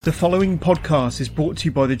The following podcast is brought to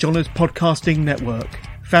you by the Johners Podcasting Network,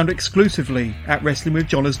 found exclusively at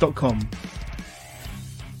WrestlingWithJohners.com.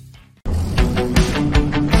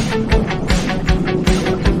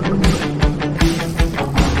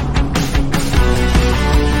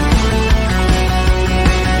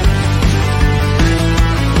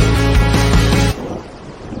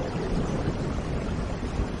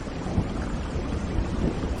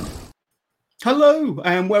 Hello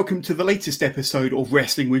and welcome to the latest episode of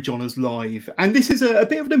Wrestling with Johners Live. And this is a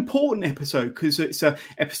bit of an important episode because it's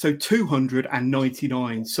episode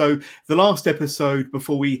 299. So the last episode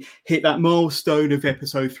before we hit that milestone of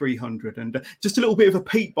episode 300. And just a little bit of a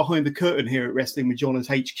peek behind the curtain here at Wrestling with Johners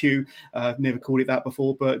HQ. I've never called it that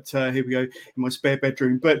before, but here we go in my spare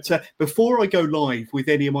bedroom. But before I go live with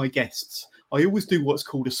any of my guests, I always do what's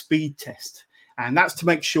called a speed test. And that's to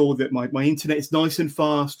make sure that my internet is nice and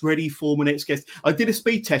fast, ready for my next guest. I did a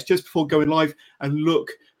speed test just before going live, and look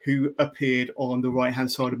who appeared on the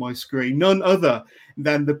right-hand side of my screen. None other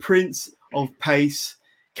than the Prince of Pace,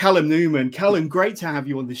 Callum Newman. Callum, great to have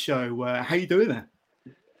you on the show. How are you doing there?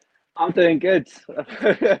 I'm doing good.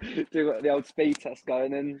 Doing the old speed test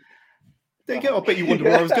going in. There you go. I bet you wonder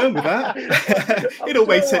where I was going with that. It all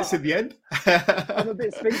made sense in the end. I'm a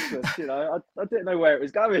bit speechless, you know. I didn't know where it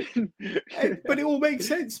was going. But it all makes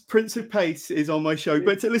sense. Prince of Pace is on my show.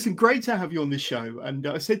 But listen, great to have you on the show. And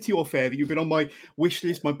I said to you off air that you've been on my wish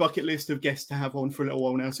list, my bucket list of guests to have on for a little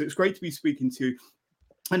while now. So it's great to be speaking to you.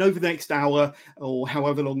 And over the next hour, or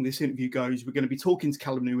however long this interview goes, we're going to be talking to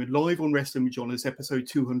Callum Newman live on Wrestling with Johners, episode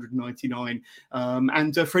 299.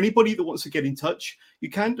 And for anybody that wants to get in touch, you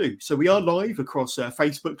can do. So we are live across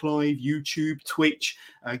Facebook Live, YouTube, Twitch.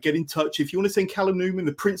 Get in touch. If you want to send Callum Newman,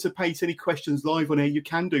 the Prince of Pace, any questions live on air, you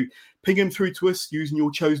can do. Ping them through to us using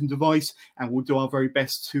your chosen device, and we'll do our very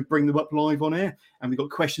best to bring them up live on air. And we've got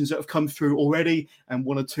questions that have come through already, and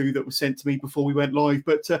one or two that were sent to me before we went live.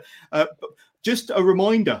 But just a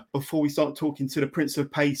reminder before we start talking to the Prince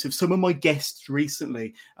of Pace of some of my guests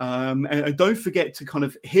recently. And don't forget to kind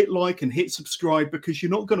of hit like and hit subscribe, because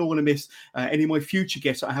you're not going to want to miss any of my future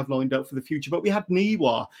guests that I have lined up for the future. But we had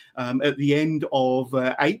Niwa at the end of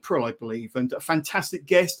April, I believe, and a fantastic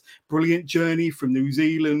guest, brilliant journey from New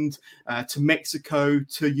Zealand to Mexico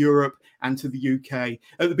to Europe and to the UK.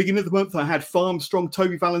 At the beginning of the month, I had Farm Strong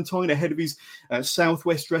Toby Valentine ahead of his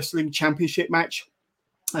Southwest Wrestling Championship match.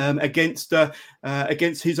 Against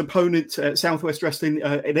his opponent, Southwest Wrestling,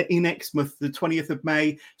 in Exmouth, the 20th of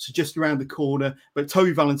May, so just around the corner. But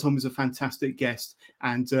Toby Valentine was a fantastic guest.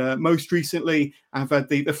 And most recently, I've had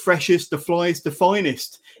the freshest, the flyest, the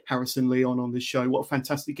finest Harrison Leon on the show. What a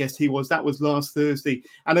fantastic guest he was. That was last Thursday.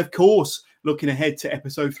 And of course, looking ahead to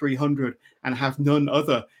episode 300, and have none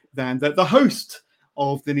other than the host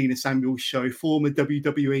of the Nina Samuels show, former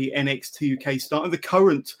WWE NXT UK star, and the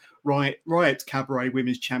current Riot Cabaret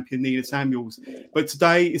Women's Champion, Nina Samuels. But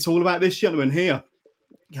today, it's all about this gentleman here,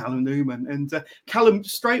 Callum Newman. And Callum,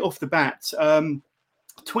 straight off the bat,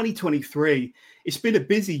 2023, it's been a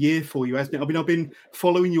busy year for you, hasn't it? I mean, I've been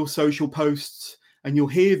following your social posts, and you're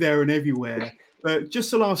here, there, and everywhere. But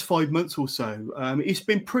just the last 5 months or so, it's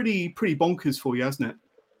been pretty bonkers for you, hasn't it?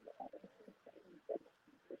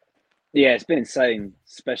 Yeah, it's been insane,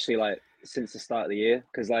 especially like since the start of the year,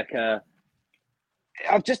 because like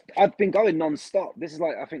I've been going non-stop. This is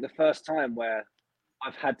like, I think, the first time where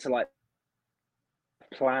I've had to like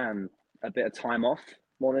plan a bit of time off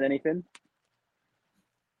more than anything.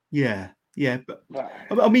 Yeah, but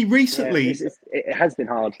I mean, recently it has been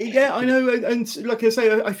hard. Yeah, I know, and like I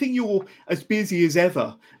say, I think you're as busy as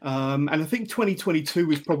ever, and I think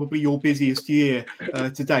 2022 is probably your busiest year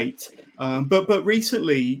to date. But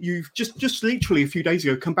recently, you've just literally a few days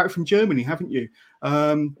ago come back from Germany, haven't you?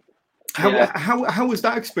 How was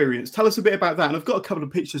that experience? Tell us a bit about that. And I've got a couple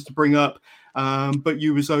of pictures to bring up. But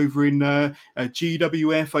you was over in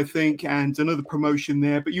GWF, I think, and another promotion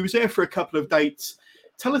there. But you was there for a couple of dates.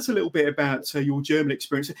 Tell us a little bit about your German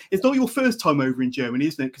experience. It's not your first time over in Germany,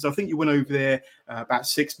 isn't it? Because I think you went over there about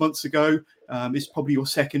 6 months ago. It's probably your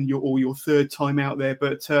second or your third time out there.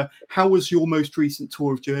 But how was your most recent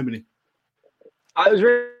tour of Germany? It was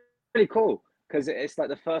really, really cool, because it's like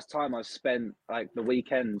the first time I've spent like the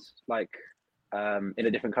weekends like in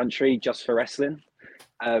a different country just for wrestling.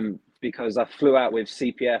 Because I flew out with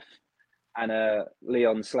CPF and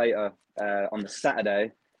Leon Slater on the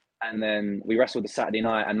Saturday. And then we wrestled the Saturday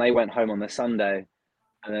night, and they went home on the Sunday.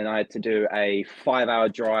 And then I had to do a 5-hour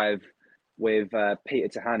drive with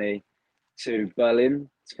Peter Tahani to Berlin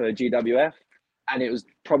for GWF. And it was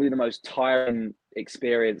probably the most tiring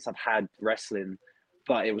experience I've had wrestling,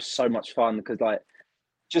 but it was so much fun because like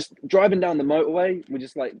just driving down the motorway, we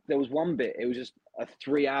just like, there was one bit, it was just a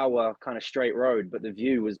 3-hour kind of straight road, but the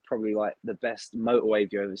view was probably like the best motorway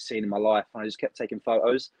view I've ever seen in my life. And I just kept taking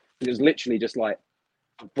photos. It was literally just like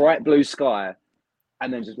a bright blue sky,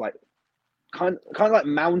 and then just like kind of like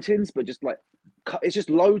mountains, but just like, it's just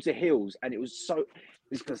loads of hills. And it was so,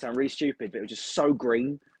 this is gonna sound really stupid, but it was just so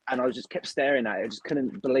green. And I just kept staring at it. I just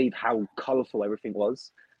couldn't believe how colourful everything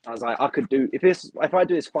was. I was like, I could do, if I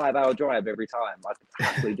do this 5-hour drive every time, I could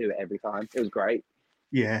happily do it every time. It was great.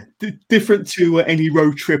 Yeah, different to any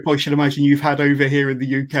road trip I should imagine you've had over here in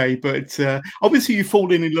the UK. But obviously you've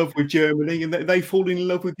fallen in love with Germany, and they've fallen in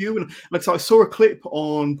love with you. And like I saw a clip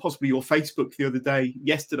on possibly your Facebook the other day,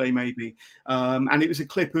 yesterday maybe, and it was a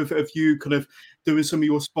clip of you kind of doing some of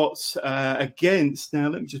your spots against. Now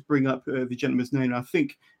let me just bring up the gentleman's name. I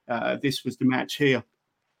think this was the match here.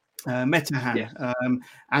 Metahan, Yeah.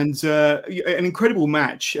 and an incredible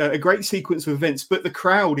match, a great sequence of events. But the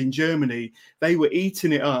crowd in Germany, they were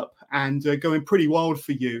eating it up and going pretty wild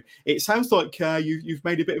for you. It sounds like you've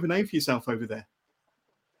made a bit of a name for yourself over there.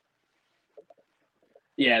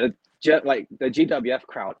 Yeah, the GWF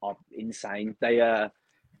crowd are insane. They I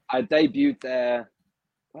debuted there.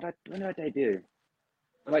 When did I debut?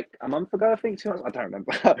 Like a month ago, I think. 2 months. I don't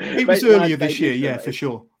remember. It was earlier this year, yeah, for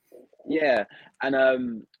sure. Yeah,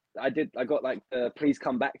 and I got like the please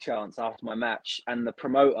come back chance after my match, and the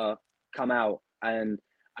promoter come out, and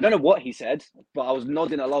I don't know what he said, but I was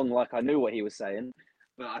nodding along like I knew what he was saying.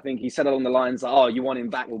 But I think he said along the lines like, "Oh, you want him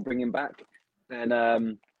back? We'll bring him back." And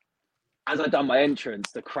as I done my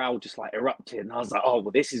entrance, the crowd just like erupted, and I was like, "Oh,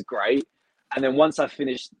 well, this is great." And then once I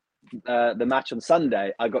finished the match on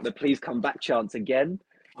Sunday, I got the please come back chance again.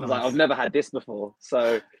 I was like, I've never had this before,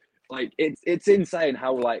 so. Like it's insane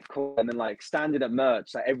how like cool, and then like standing at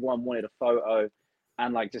merch, like everyone wanted a photo,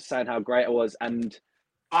 and like just saying how great it was. And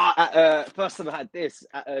first time I had this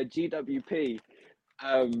at GWP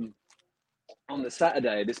on the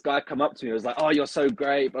Saturday, this guy come up to me, was like, "Oh, you're so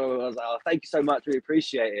great!" Blah, blah, blah. I was like, "Oh, thank you so much, really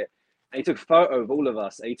appreciate it." And he took a photo of all of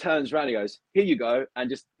us, and he turns around, and he goes, "Here you go," and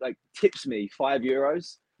just like tips me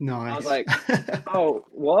 €5. Nice. I was like, "Oh,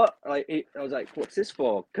 what?" Like I was like, "What's this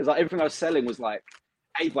for?" Because like everything I was selling was like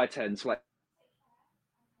 8x10, so like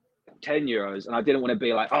 €10, and I didn't want to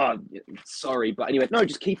be like, "Oh, sorry," but anyway, no,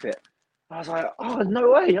 just keep it. I was like, "Oh,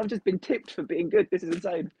 no way! I've just been tipped for being good. This is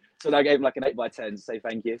insane." So I gave him like an 8x10 to say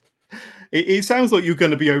thank you. It sounds like you're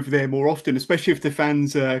going to be over there more often, especially if the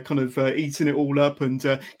fans are kind of eating it all up and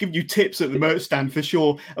giving you tips at the merch stand for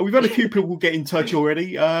sure. We've had a few people get in touch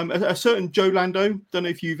already. A certain Joe Lando, don't know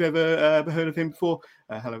if you've ever heard of him before.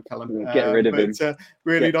 Hello, Callum. Get rid of him.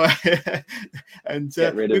 Really nice. And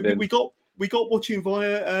get rid of him. We got watching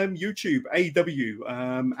via YouTube,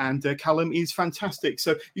 AW, and Callum is fantastic.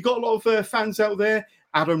 So you got a lot of fans out there.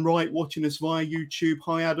 Adam Wright watching us via YouTube.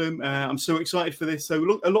 Hi, Adam. I'm so excited for this. So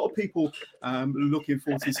look, a lot of people looking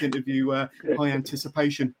forward to this interview. High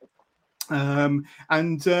anticipation. And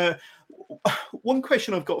one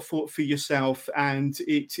question I've got for yourself, and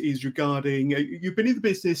it is regarding you've been in the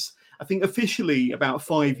business, I think, officially about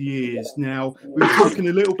 5 years now. We were talking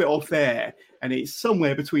a little bit off air, and it's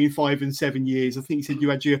somewhere between 5 and 7 years. I think you said you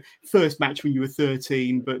had your first match when you were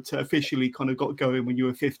 13, but officially kind of got going when you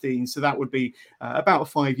were 15. So that would be about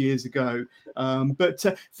 5 years ago. But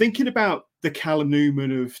thinking about the Callum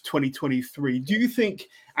Newman of 2023, do you think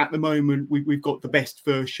at the moment we've got the best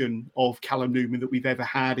version of Callum Newman that we've ever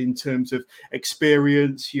had in terms of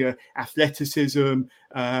experience, your athleticism, your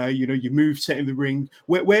moveset in the ring?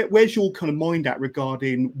 Where's your kind of mind at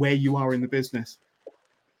regarding where you are in the business?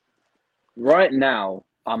 Right now,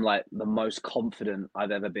 I'm like the most confident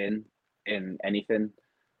I've ever been in anything.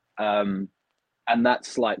 And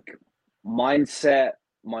that's like mindset,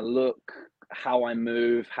 my look, how I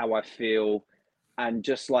move, how I feel, and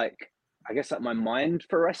just like, I guess like my mind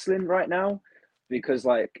for wrestling right now, because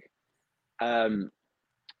like, after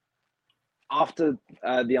the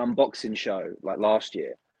unboxing show, like last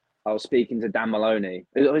year, I was speaking to Dan Maloney.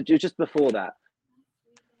 It was just before that.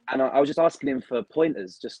 And I was just asking him for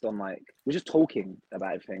pointers, just on like, we're just talking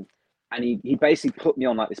about everything. And he basically put me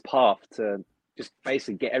on like this path to just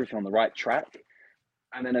basically get everything on the right track.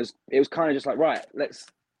 And then it was kind of just like, right,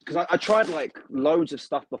 because I tried like loads of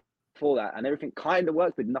stuff before that, and everything kind of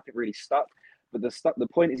worked, but nothing really stuck. But the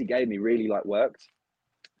pointers he gave me really like worked.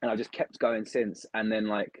 And I just kept going since. And then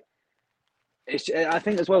like, I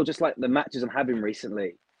think as well, just like the matches I'm having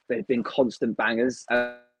recently, they've been constant bangers.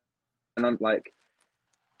 And I'm like,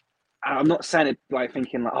 I'm not saying it like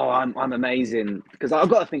thinking like, oh, I'm amazing, because I've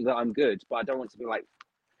got to think that I'm good, but I don't want to be like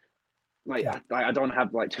I don't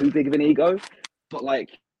have like too big of an ego, but like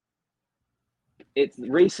it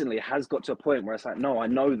recently has got to a point where it's like, no, I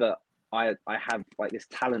know that I have like this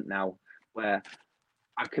talent now where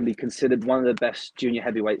I can be considered one of the best junior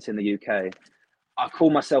heavyweights in the UK. I call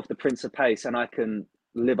myself the Prince of Pace and I can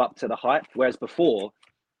live up to the hype. Whereas before,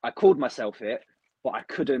 I called myself it, but I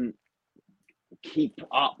couldn't keep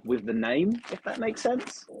up with the name, if that makes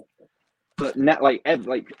sense. But now, like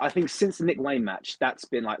I think since the Nick Wayne match, that's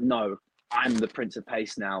been like, no, I'm the Prince of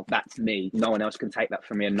Pace now. That's me. No one else can take that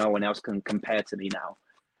from me, and no one else can compare to me now.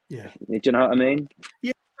 Yeah. Do you know what I mean?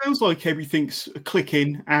 Yeah. Sounds like everything's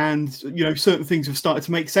clicking, and certain things have started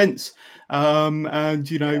to make sense. And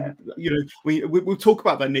we'll talk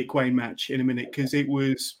about that Nick Wayne match in a minute, because it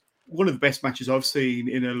was one of the best matches I've seen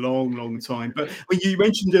in a long, long time. But when you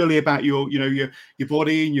mentioned earlier about your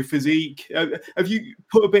body and your physique, have you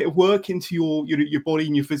put a bit of work into your body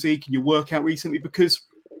and your physique and your workout recently? Because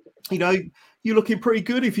you're looking pretty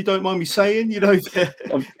good, if you don't mind me saying.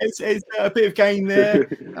 It's a bit of gain there,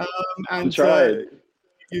 and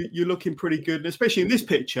you're looking pretty good, and especially in this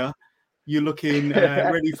picture, you're looking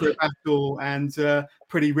ready for a battle and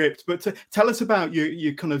pretty ripped. But tell us about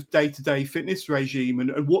your kind of day-to-day fitness regime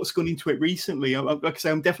and what's gone into it recently. Like I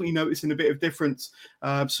say, I'm definitely noticing a bit of difference,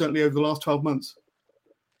 certainly over the last 12 months.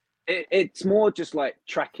 It's more just like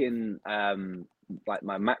tracking like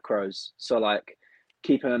my macros. So like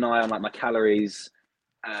keeping an eye on like my calories,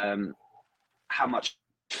 how much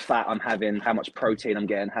fat I'm having, how much protein I'm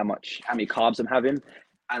getting, how many carbs I'm having,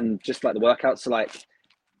 and just like the workouts. So like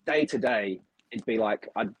day to day, it'd be like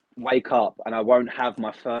I'd wake up and I won't have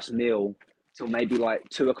my first meal till maybe like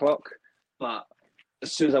 2:00. But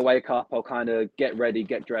as soon as I wake up, I'll kind of get ready,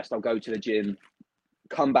 get dressed. I'll go to the gym,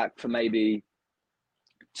 come back for maybe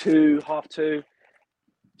 2:30,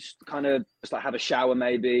 just like have a shower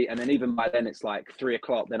maybe, and then even by then it's like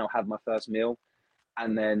 3:00. Then I'll have my first meal,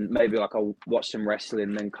 and then maybe like I'll watch some wrestling,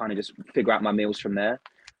 and then kind of just figure out my meals from there.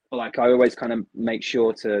 But like I always kind of make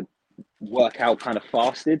sure to work out kind of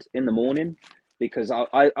fasted in the morning, because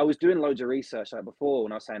I was doing loads of research like before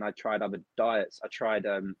when I was saying I tried other diets. I tried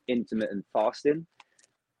intermittent fasting,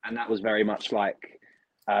 and that was very much like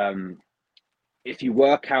if you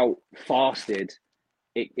work out fasted,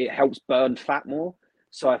 it helps burn fat more.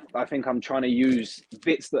 So I think I'm trying to use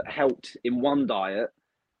bits that helped in one diet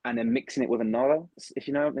and then mixing it with another, if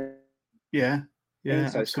you know what I mean. Yeah,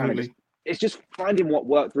 so absolutely. It's just finding what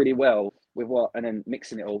worked really well with what, and then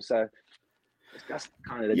mixing it all. So that's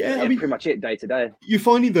kind of pretty much it day to day. You're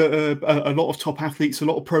finding that a lot of top athletes, a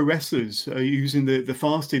lot of pro wrestlers are using the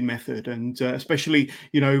fasting method, and especially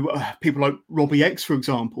people like Robbie X, for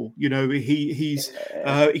example. He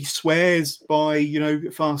swears by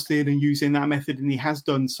fasting and using that method, and he has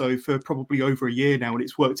done so for probably over a year now, and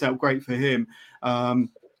it's worked out great for him.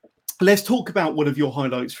 Let's talk about one of your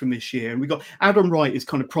highlights from this year. And we got Adam Wright is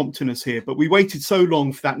kind of prompting us here, but we waited so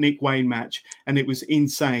long for that Nick Wayne match, and it was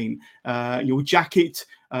insane. Your jacket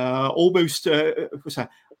almost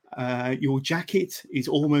your jacket is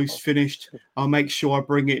almost finished. I'll make sure I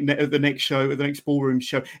bring it at the next show, at the next ballroom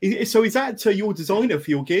show. So is that your designer for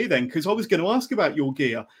your gear then? Because I was going to ask about your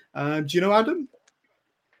gear. Do you know Adam?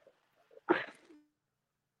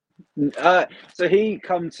 So he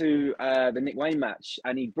come to the Nick Wayne match,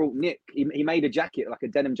 and he brought Nick. He made a jacket, like a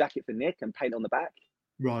denim jacket for Nick, and paint on the back.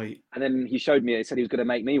 Right. And then he showed me. He said he was going to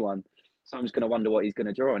make me one. So I'm just going to wonder what he's going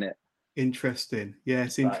to draw on it. Interesting.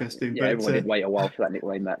 Yes, interesting. Yeah, everyone did wait a while for that Nick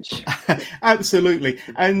Wayne match. Absolutely.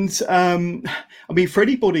 And I mean, for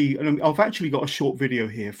anybody, and I've actually got a short video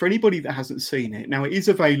here for anybody that hasn't seen it. Now, it is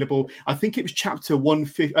available. I think it was chapter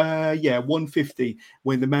 150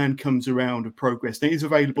 when the man comes around of Progress. And it is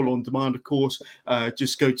available on demand, of course.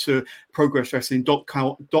 Just go to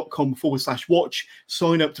progresswrestling.com/watch.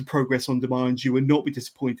 Sign up to Progress on Demand. You will not be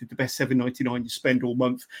disappointed. The best $7.99 you spend all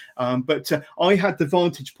month. But I had the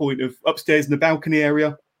vantage point of upstairs in the balcony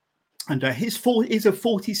area, and his is a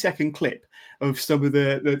 40-second clip of some of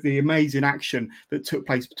the amazing action that took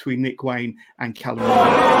place between Nick Wayne and Callum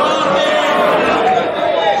Newman.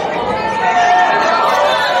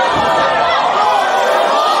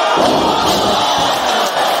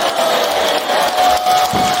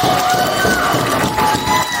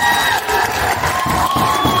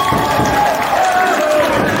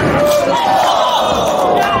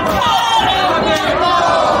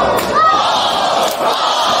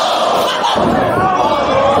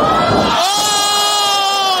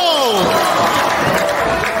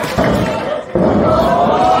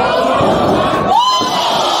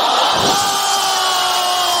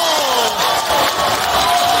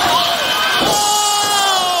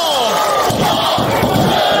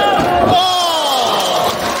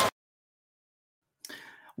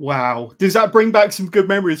 Wow. Does that bring back some good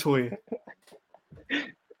memories for you?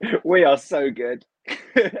 We are so good.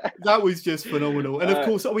 That was just phenomenal. And of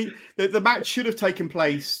course, I mean, the match should have taken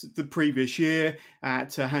place the previous year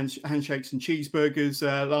at Handshakes and Cheeseburgers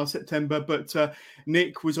last September, but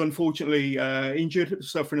Nick was unfortunately injured,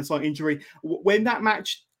 suffering a slight injury. When that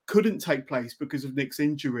match couldn't take place because of Nick's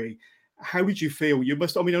injury, how did you feel? You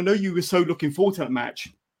must, I mean, I know you were so looking forward to that match,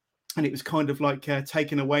 and it was kind of like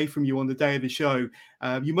taken away from you on the day of the show.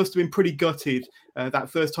 You must have been pretty gutted that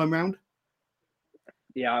first time round.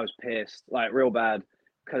 Yeah, I was pissed, like real bad,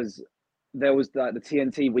 because there was the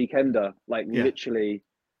TNT Weekender, like literally,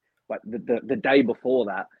 like the day before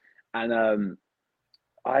that, and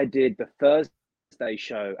I did the Thursday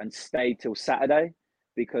show and stayed till Saturday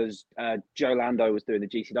because Joe Lando was doing the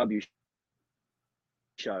GCW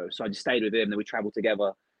show, so I just stayed with him. Then we travelled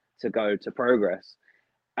together to go to Progress,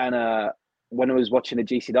 and when I was watching the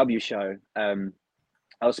GCW show,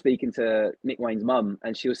 I was speaking to Nick Wayne's mum,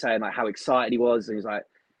 and she was saying like how excited he was, and he's like,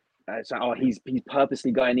 it's like, oh, he's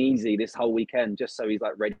purposely going easy this whole weekend just so he's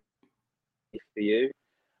like ready for you.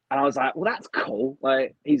 And I was like, well, that's cool.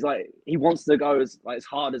 Like he's like, he wants to go as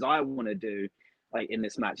hard as I want to do, like in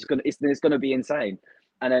this match. It's gonna be insane.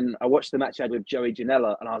 And then I watched the match I had with Joey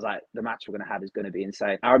Janela, and I was like, the match we're gonna have is gonna be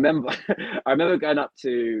insane. I remember going up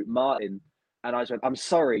to Martin, and I just went, I'm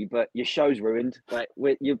sorry, but your show's ruined. Like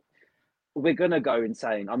we're gonna go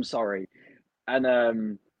insane. I'm sorry. And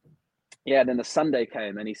then the Sunday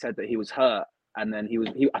came, and he said that he was hurt, and then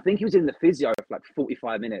I think he was in the physio for like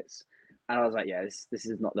 45 minutes, and I was like, yeah, this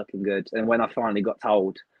is not looking good. And when I finally got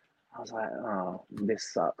told, I was like, oh,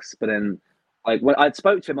 this sucks. But then, like, when I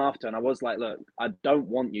spoke to him after, and I was like, look, I don't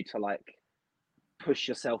want you to like push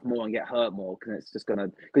yourself more and get hurt more, because it's just gonna,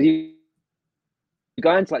 because you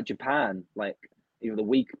go into like Japan, like either the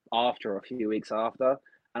week after or a few weeks after,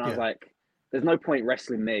 and I was like, there's no point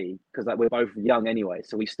wrestling me because like we're both young anyway,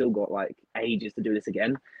 so we still got like ages to do this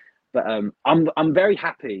again. But I'm very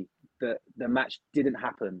happy that the match didn't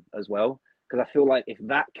happen as well, because I feel like if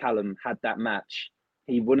that Callum had that match,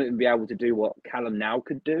 he wouldn't be able to do what Callum now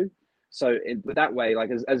could do. So with that way, like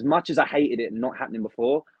as much as I hated it not happening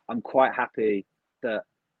before, I'm quite happy that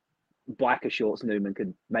Biker Shorts Newman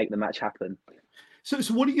could make the match happen. So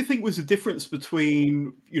what do you think was the difference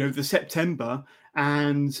between, the September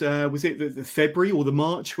and was it the February or the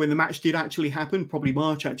March when the match did actually happen? Probably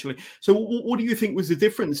March, actually. So what do you think was the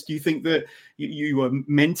difference? Do you think that you were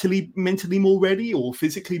mentally more ready or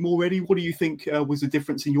physically more ready? What do you think was the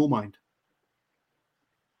difference in your mind?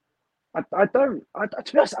 To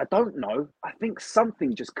be honest, I don't know. I think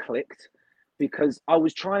something just clicked because I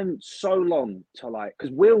was trying so long to like,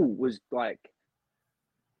 because Will was like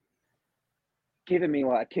giving me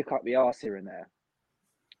like a kick up the arse here and there,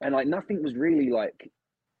 and like nothing was really like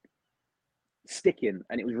sticking,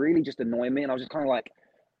 and it was really just annoying me. And I was just kind of like,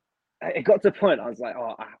 it got to the point I was like,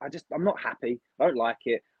 oh, I'm not happy. I don't like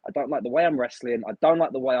it. I don't like the way I'm wrestling. I don't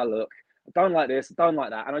like the way I look. I don't like this. I don't like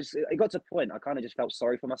that. And it got to a point I kind of just felt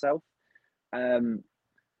sorry for myself. And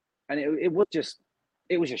it was just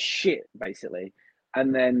shit basically.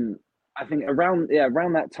 And then I think around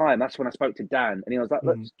that time, that's when I spoke to Dan, and he was like,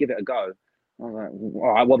 let's give it a go. I was like,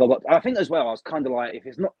 all right, well, I think as well, I was kind of like,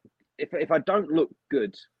 if I don't look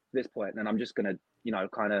good at this point, then I'm just going to,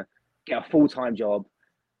 kind of get a full-time job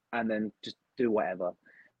and then just do whatever.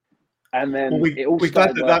 And then we're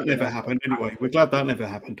glad that never happened anyway. We're glad that never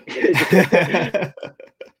happened.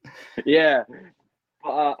 Yeah.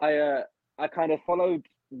 But I kind of followed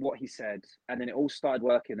what he said, and then it all started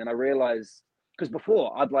working. And I realized, because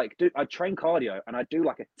before I'd train cardio and I'd do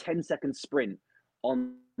like a 10-second sprint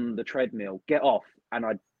on the treadmill, get off, and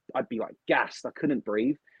I'd be like gassed. I couldn't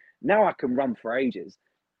breathe. Now I can run for ages.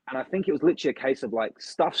 And I think it was literally a case of like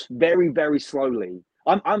stuff's very, very slowly.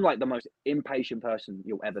 I'm like the most impatient person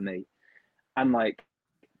you'll ever meet. And like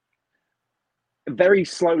very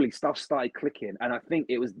slowly stuff started clicking. And I think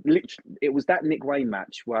it was that Nick Wayne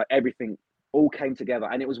match where everything all came together.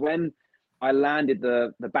 And it was when I landed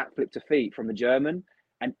the backflip to feet from the German,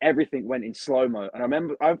 and everything went in slow-mo.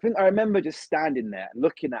 And I remember just standing there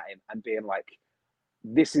looking at him and being like,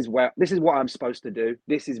 this is what I'm supposed to do.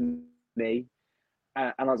 This is me.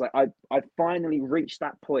 And I was like, I finally reached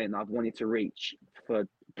that point I've wanted to reach for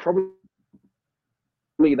probably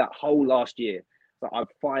that whole last year. So I've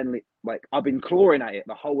finally, like, I've been clawing at it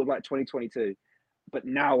the whole of like 2022, but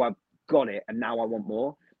now I've got it, and now I want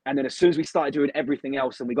more. And then as soon as we started doing everything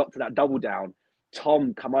else and we got to that double down,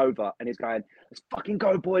 Tom come over and he's going, let's fucking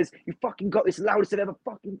go, boys. You fucking got this, loudest than ever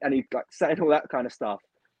fucking. And he's like saying all that kind of stuff.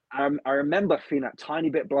 I remember feeling that tiny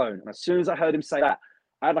bit blown. And as soon as I heard him say that,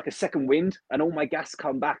 I had like a second wind and all my gas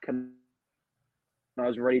come back and I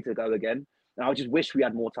was ready to go again. And I just wish we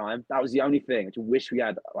had more time. That was the only thing. I just wish we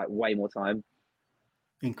had like way more time.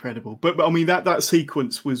 Incredible, but I mean that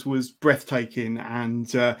sequence was breathtaking,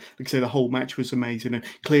 and like I say, the whole match was amazing, and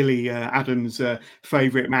clearly Adam's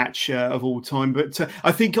favourite match of all time. But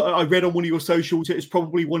I think I read on one of your socials it's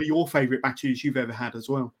probably one of your favourite matches you've ever had as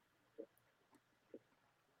well.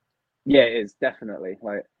 Yeah, it is definitely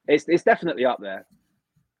like it's definitely up there.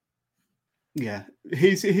 Yeah,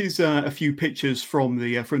 here's a few pictures from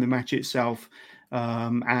the match itself.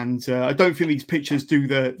 And I don't think these pictures do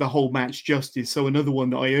the whole match justice. So another one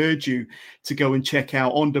that I urge you to go and check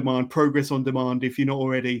out on demand, Progress on Demand, if you're not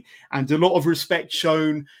already. And a lot of respect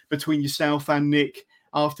shown between yourself and Nick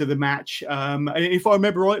after the match. And if I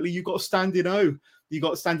remember rightly, you got a standing O. You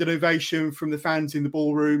got a standing ovation from the fans in the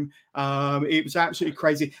ballroom. It was absolutely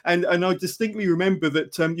crazy. And I distinctly remember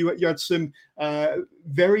that you had some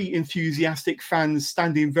very enthusiastic fans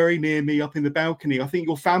standing very near me up in the balcony. I think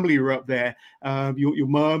your family were up there, your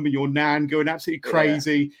mum and your nan going absolutely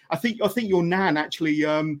crazy. Yeah. I think your nan actually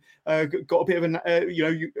got a bit of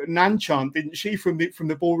a nan chant, didn't she, from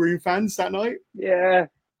the ballroom fans that night? Yeah.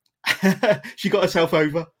 She got herself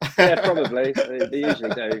over. Yeah, probably. They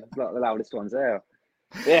usually do. Not the loudest ones there.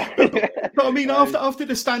 Yeah, but I mean, after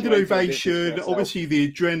the standing ovation, obviously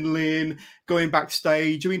the adrenaline, going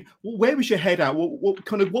backstage. I mean, where was your head at?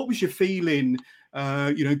 What was your feeling?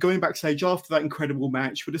 Going backstage after that incredible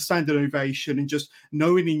match with a standing ovation, and just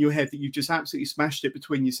knowing in your head that you just absolutely smashed it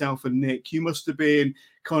between yourself and Nick. You must have been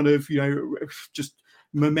kind of, just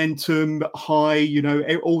momentum high.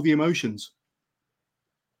 All the emotions.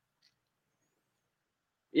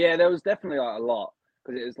 Yeah, there was definitely like a lot.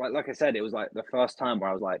 Because it was like I said, it was like the first time where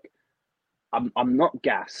I was like, I'm not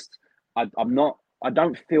gassed. I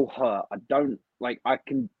don't feel hurt. I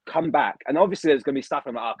can come back. And obviously there's going to be stuff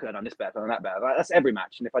I'm like, I could have done this better, done that better. Like, that's every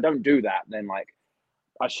match. And if I don't do that, then like,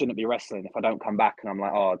 I shouldn't be wrestling. If I don't come back and I'm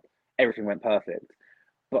like, oh, everything went perfect.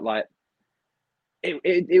 But like,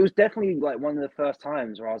 it was definitely like one of the first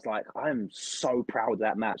times where I was like, I'm so proud of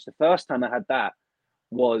that match. The first time I had that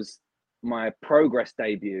was my Progress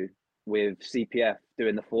debut with CPF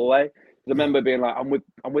doing the 4-way. I remember being like, I'm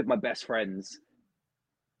with my best friends,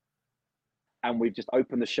 and we've just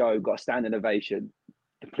opened the show, got a standing ovation,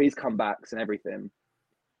 please come backs and everything.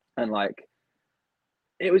 And like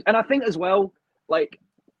it was, and I think as well, like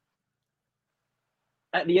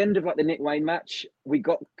at the end of like the Nick Wayne match, we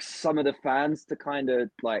got some of the fans to kind of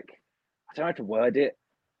like, I don't know how to word it,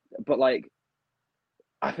 but like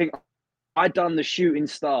I think I'd done the shooting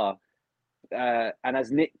star. And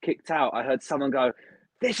as Nick kicked out, I heard someone go,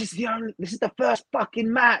 this is the first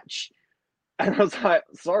fucking match. And I was like,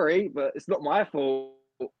 sorry, but it's not my fault.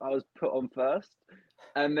 I was put on first.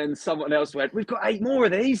 And then someone else went, we've got 8 more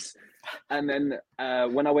of these. And then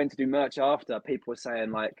when I went to do merch after, people were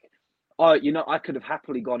saying like, oh, I could have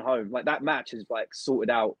happily gone home. Like that match has like sorted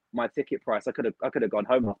out my ticket price. I could have gone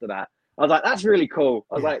home after that. I was like, that's really cool.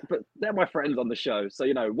 I was like, but they're my friends on the show. So,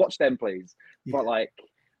 watch them, please. Yeah. But like,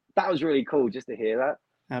 that was really cool just to hear that.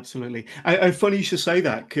 Absolutely. And funny you should say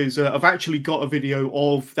that, because I've actually got a video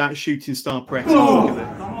of that shooting star press. Oh. Look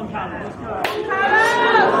at it. Come on, Callum, let's go.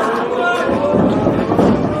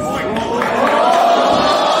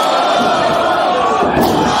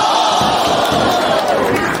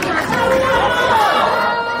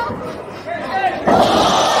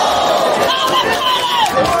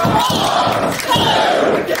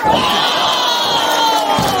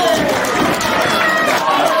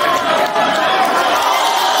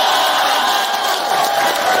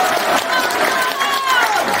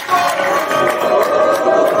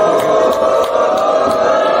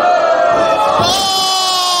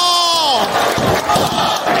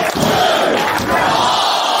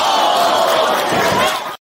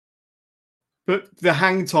 But the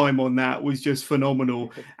hang time on that was just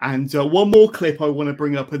phenomenal. And one more clip I want to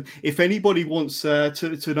bring up. And if anybody wants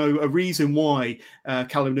to know a reason why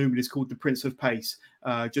Callum Newman is called the Prince of Pace,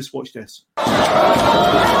 just watch this.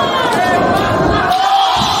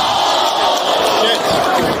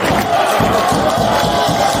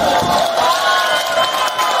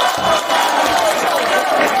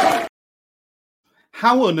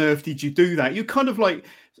 How on earth did you do that? You kind of like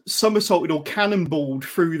somersaulted or cannonballed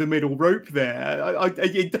through the middle rope there.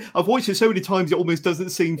 I've watched it so many times it almost doesn't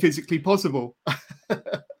seem physically possible.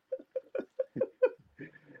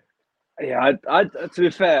 Yeah, I to be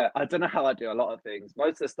fair, I don't know how I do a lot of things.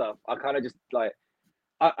 Most of the stuff I kind of just like,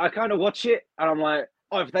 I kind of watch it and I'm like,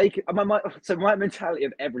 oh, if they can, my mentality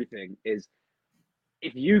of everything is,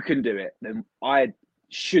 if you can do it, then I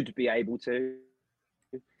should be able to.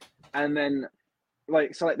 And then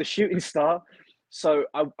like the shooting star, So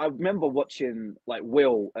I remember watching like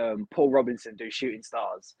Will Paul Robinson do Shooting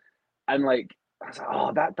Stars, and like I was like,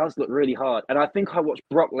 oh, that does look really hard. And I think I watched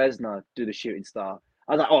Brock Lesnar do the Shooting Star.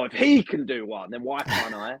 I was like, oh, if he can do one, then why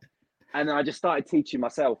can't I? And then I just started teaching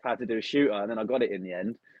myself how to do a shooter, and then I got it in the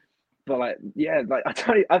end. But like, yeah, like I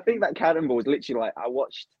tell you, I think that cannonball was literally like I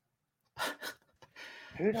watched.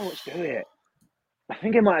 Who did I watch do it? I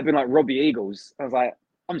think it might have been like Robbie Eagles. I was like,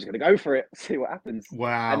 I'm just gonna go for it, see what happens.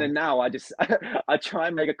 Wow. And then now I just I try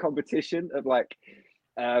and make a competition of like,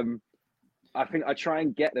 I think I try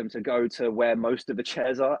and get them to go to where most of the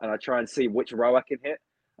chairs are, and I try and see which row I can hit.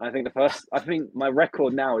 And I think my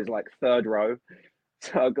record now is like third row,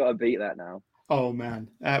 so I've got to beat that now. Oh man,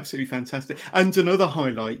 absolutely fantastic! And another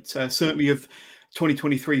highlight, certainly of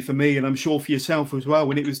 2023 for me, and I'm sure for yourself as well,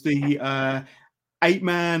 when it was the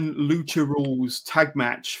 8-man Lucha Rules tag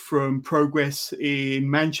match from Progress in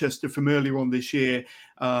Manchester from earlier on this year.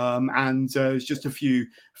 And there's just a few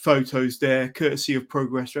photos there, courtesy of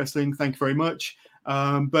Progress Wrestling. Thank you very much.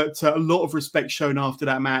 But a lot of respect shown after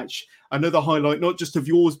that match. Another highlight, not just of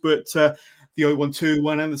yours, but the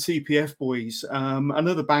 0121 and the CPF boys.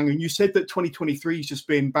 Another banger. And you said that 2023 has just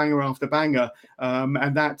been banger after banger.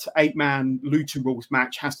 And that 8-man Lucha Rules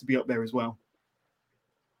match has to be up there as well.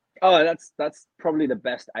 Oh, that's probably the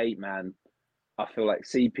best 8-man. I feel like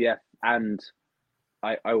CPF and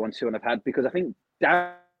I 012 have had, because I think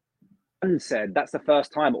Dan said that's the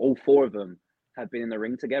first time all four of them have been in the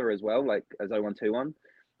ring together as well, like as 0121.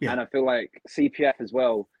 Yeah. And I feel like CPF as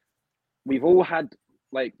well. We've all had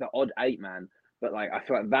like the odd 8-man, but like I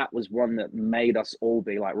feel like that was one that made us all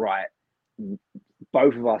be like, right,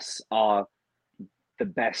 both of us are the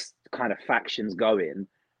best kind of factions going,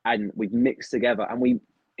 and we've mixed together, and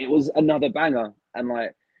it was another banger. And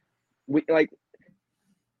like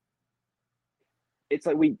it's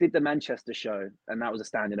like we did the Manchester show, and that was a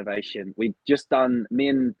standing ovation. We've just done me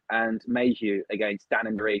and Mayhew against Dan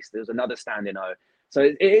and Reese. There was another standing O. So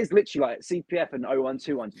it is literally like CPF and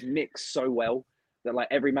 0121 mix so well that like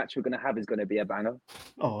every match we're going to have is going to be a banger.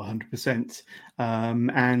 Oh, 100%.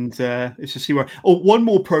 And let's just see where. Oh, one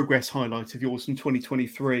more Progress highlight of yours from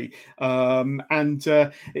 2023.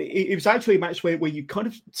 It was actually a match where you kind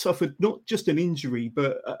of suffered not just an injury,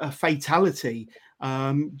 but a fatality.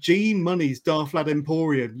 Gene Money's Darth Lad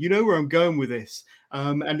Emporium. You know where I'm going with this.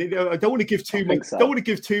 I don't want to give too much. Don't want to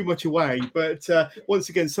give too much away, but once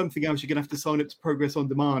again, something else you're going to have to sign up to Progress on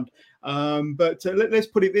Demand. Let's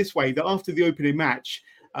put it this way: that after the opening match,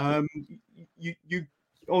 I'm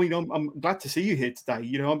glad to see you here today.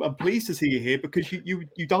 You know, I'm pleased to see you here because you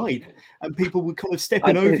died, and people were kind of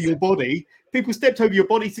stepping over your body. People stepped over your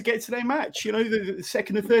body to get to their match. You know, the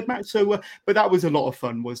second and third match. So, but that was a lot of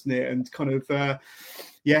fun, wasn't it? And kind of,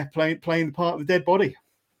 playing the part of the dead body.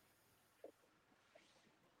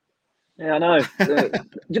 Yeah, I know. Do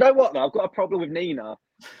you know what, though? I've got a problem with Nina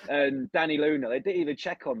and Danny Luna. They didn't even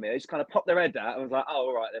check on me. They just kind of popped their head out. I was like, oh,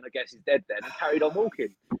 all right, then I guess he's dead then, and carried on walking.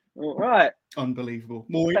 All right. Unbelievable.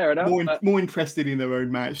 More interested in their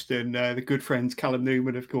own match than the good friends Callum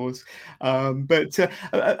Newman, of course. But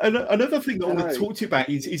another thing that I want to talk to you about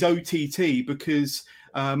is OTT, because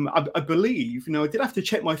I believe, I did have to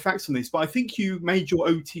check my facts on this, but I think you made your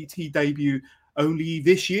OTT debut only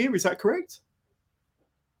this year. Is that correct?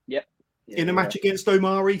 Yep. In a match against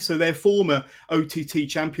Omari, so their former OTT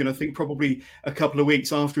champion. I think probably a couple of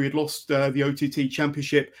weeks after he'd lost the OTT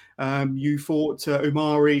championship, you fought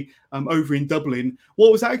Omari over in Dublin.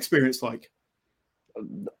 What was that experience like?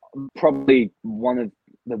 Probably one of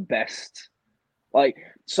the best. Like,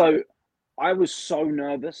 so I was so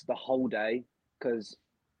nervous the whole day because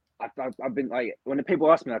I've been like, when the people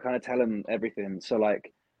ask me, I kind of tell them everything. So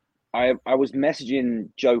like, I was messaging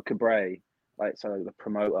Joe Cabray, like, so the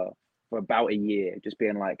promoter, for about a year, just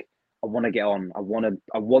being like, I want to get on. I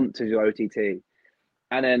want to do OTT.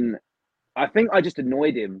 And then I think I just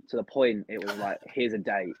annoyed him to the point it was like, here's a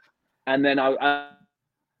date. And then I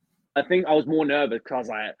think I was more nervous because I was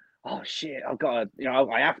like, oh shit, I've got to,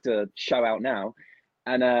 I have to show out now.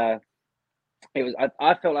 And it was,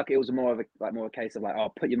 I felt like it was more of a case of like,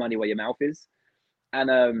 oh, put your money where your mouth is.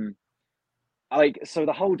 And so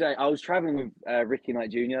the whole day I was traveling with Ricky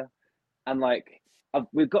Knight Jr. and like,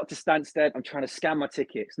 we've got to Stansted. I'm trying to scan my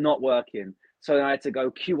ticket. It's not working. So I had to go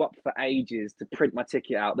queue up for ages to print my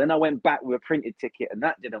ticket out. Then I went back with a printed ticket and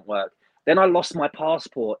that didn't work. Then I lost my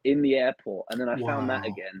passport in the airport and then I found that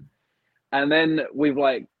again. And then we've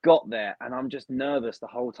like got there and I'm just nervous the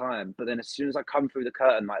whole time. But then as soon as I come through the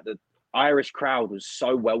curtain, like the Irish crowd was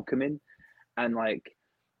so welcoming, and like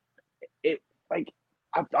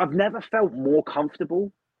I've never felt more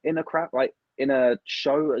comfortable in a crowd, like in a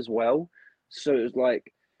show as well. So it was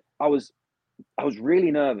like I was I was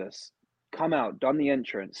really nervous. Come out, done the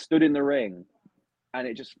entrance, stood in the ring, and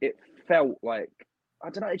it felt like, I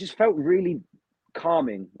don't know, it just felt really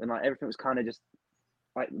calming, and like everything was kind of just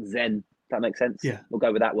like zen. If that makes sense. Yeah, We'll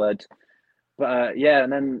go with that word. But yeah,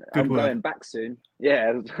 and then good I'm word. going back soon.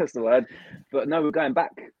 Yeah, that's the word. But no, we're going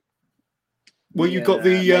back. Well, you've got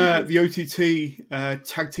the OTT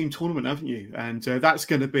tag team tournament, haven't you? And that's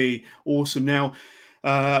going to be awesome. Now,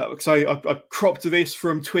 so I cropped this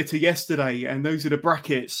from Twitter yesterday, and those are the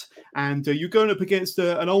brackets. And you're going up against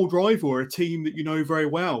an old rival, a team that you know very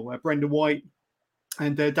well, Brendan White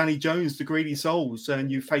and Danny Jones, the Greedy Souls. And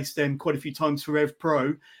you faced them quite a few times for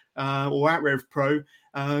RevPro or at RevPro.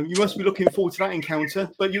 You must be looking forward to that encounter,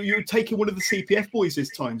 but you're taking one of the CPF boys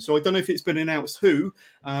this time. So I don't know if it's been announced who,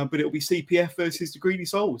 but it'll be CPF versus the Greedy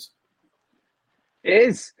Souls. It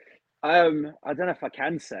is. I don't know if I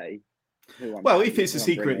can say who I'm. Well, if it's a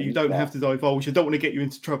secret, you don't have to divulge. I don't want to get you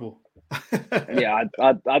into trouble. Yeah,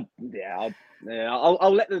 I'll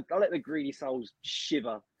let the Greedy Souls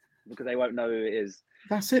shiver because they won't know who it is.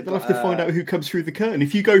 That's it. They'll have to find out who comes through the curtain.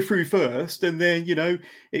 If you go through first, and then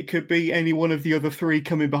it could be any one of the other three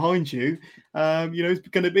coming behind you. It's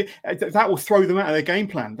going to be that will throw them out of their game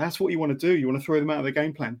plan. That's what you want to do. You want to throw them out of their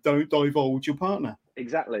game plan. Don't divulge your partner.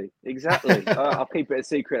 Exactly. I'll keep it a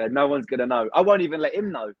secret, and no one's going to know. I won't even let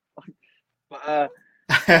him know. But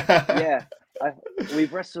yeah,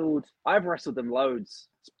 I've wrestled them loads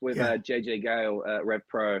with JJ Gale at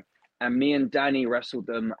RevPro. And me and Danny wrestled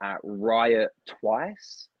them at Riot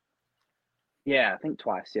twice. Yeah, I think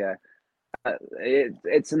twice, yeah.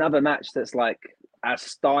 It's another match that's like our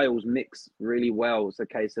styles mix really well. It's a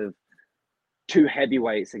case of two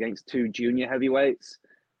heavyweights against two junior heavyweights.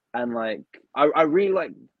 And like I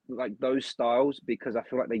really like those styles because I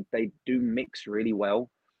feel like they do mix really well.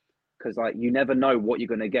 Because like you never know what you're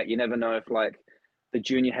gonna get. You never know if like the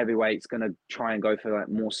junior heavyweight's gonna try and go for like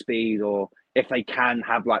more speed, or if they can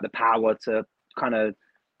have like the power to kind of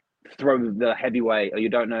throw the heavyweight, or you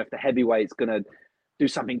don't know if the heavyweight's gonna do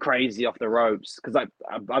something crazy off the ropes. Because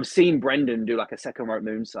I've seen Brendan do like a second rope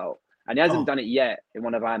moonsault, and he hasn't done it yet in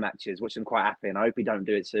one of our matches, which I'm quite happy, and I hope he don't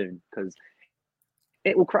do it soon because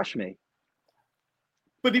it will crush me.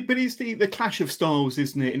 But it's the clash of styles,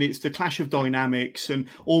 isn't it? And it's the clash of dynamics and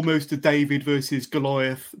almost a David versus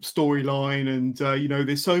Goliath storyline. And,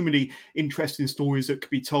 there's so many interesting stories that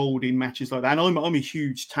could be told in matches like that. And I'm a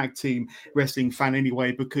huge tag team wrestling fan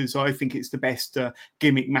anyway, because I think it's the best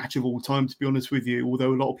gimmick match of all time, to be honest with you,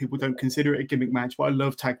 although a lot of people don't consider it a gimmick match. But I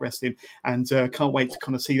love tag wrestling and can't wait to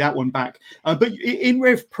kind of see that one back. But in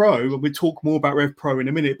Rev Pro, and we'll talk more about Rev Pro in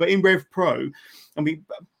a minute, but in Rev Pro, I mean,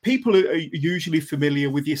 people are usually familiar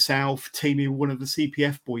with yourself teaming with one of the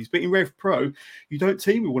CPF boys, but in Rev Pro, you don't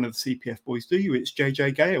team with one of the CPF boys, do you? It's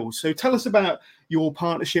JJ Gale. So tell us about your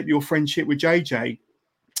partnership, your friendship with JJ,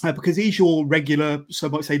 because he's your regular, so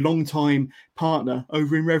I might say, long-time partner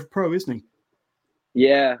over in Rev Pro, isn't he?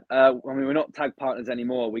 Yeah, we're not tag partners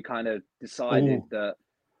anymore. We kind of decided that.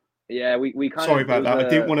 Yeah, we kind Sorry of. Sorry about that. I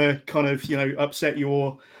didn't want to kind of upset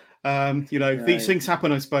your. These things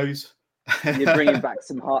happen, I suppose. You're bringing back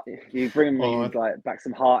some heart. You're bringing me back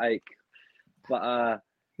some heartache. But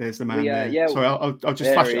there's the man. Yeah. Sorry, I'll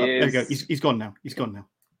just flash it up. There you go. He's gone now. He's gone now.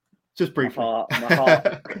 Just briefly. My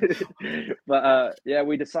heart. But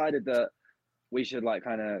we decided that we should like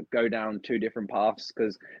kind of go down two different paths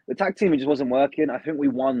because the tag team just wasn't working. I think we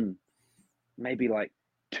won maybe like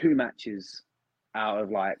 2 matches out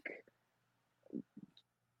of like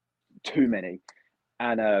too many,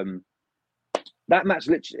 and that match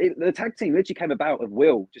literally, the tag team literally came about of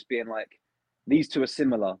Will just being like, these two are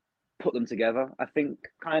similar, put them together. I think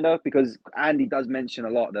kind of because Andy does mention a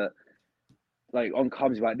lot that like on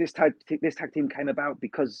comms like this tag team came about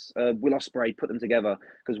because Will Ospreay put them together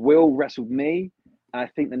because Will wrestled me. I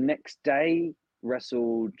think the next day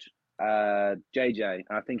wrestled JJ.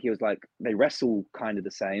 And I think he was like they wrestle kind of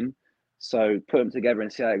the same, so put them together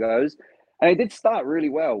and see how it goes. And it did start really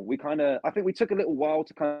well. I think we took a little while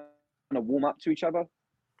to kind of warm up to each other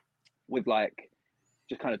with like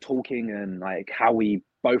just kind of talking and like how we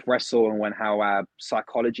both wrestle and how our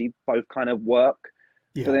psychology both kind of work.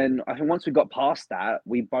 Yeah. So then I think once we got past that,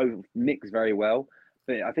 we both mix very well.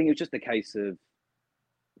 But I think it was just a case of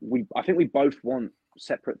I think we both want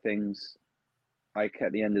separate things like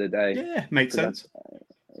at the end of the day. Yeah, makes sense.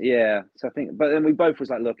 Yeah. So I think, but then we both was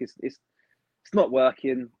like, look, it's not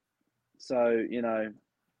working. So,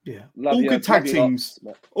 yeah, all good tag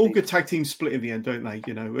teams split in the end, don't they?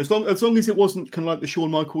 As long as it wasn't kind of like the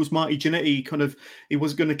Shawn Michaels, Marty Jannetty kind of, he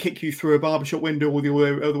wasn't going to kick you through a barbershop window all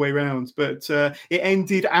the other way around. But it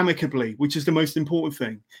ended amicably, which is the most important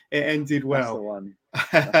thing. It ended well. That's the one.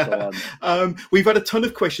 That's the one. We've had a ton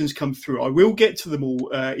of questions come through. I will get to them all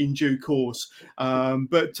in due course.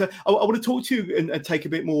 But I want to talk to you and take a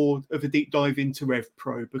bit more of a deep dive into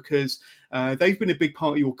RevPro, because they've been a big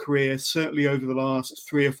part of your career, certainly over the last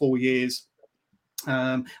 3 or 4 years.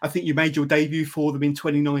 I think you made your debut for them in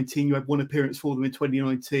 2019. You had one appearance for them in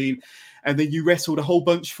 2019, and then you wrestled a whole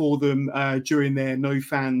bunch for them during their No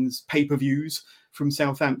Fans pay-per-views from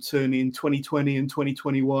Southampton in 2020 and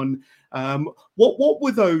 2021. What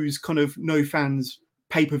were those kind of No Fans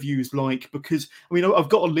pay-per-views like? Because I mean, I've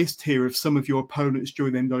got a list here of some of your opponents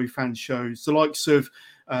during them No Fans shows, the likes of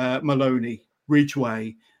Maloney,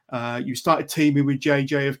 Ridgway. You started teaming with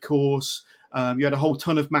JJ, of course. You had a whole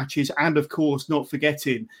ton of matches, and of course, not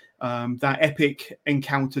forgetting that epic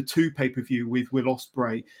Encounter 2 pay-per-view with Will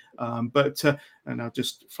Ospreay. And I'll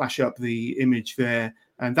just flash up the image there.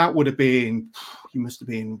 And that would have been, you must have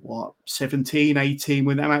been, what, 17, 18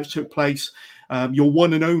 when that match took place. Your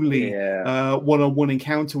one and only one-on-one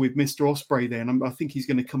encounter with Mr. Ospreay there. And I think he's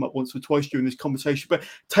going to come up once or twice during this conversation. But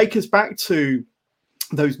take us back to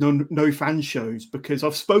those no fan shows, because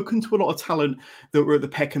I've spoken to a lot of talent that were at the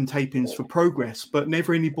Peckham tapings for Progress, but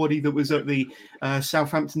never anybody that was at the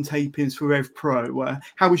Southampton tapings for RevPro.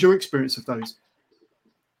 How was your experience of those?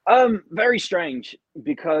 Very strange,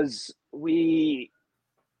 because I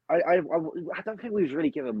don't think we was really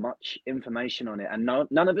given much information on it, and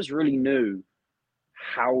none of us really knew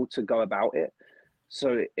how to go about it.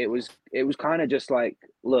 So it was kind of just like,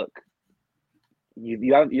 look,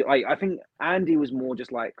 I think Andy was more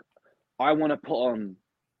just like, I want to put on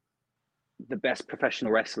the best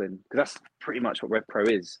professional wrestling, because that's pretty much what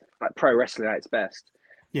RevPro is, like pro wrestling at its best.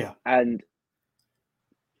 Yeah. And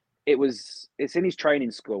it's in his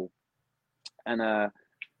training school, and to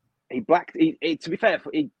be fair,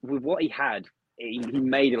 with what he had, he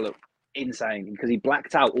made it look insane, because he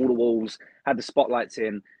blacked out all the walls, had the spotlights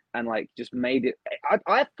in, and like just made it.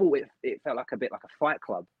 I thought it felt like a bit like a fight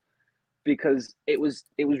club, because it was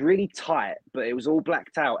really tight, but it was all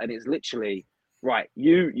blacked out, and it's literally right.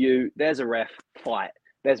 There's a ref, fight.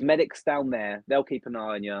 There's medics down there. They'll keep an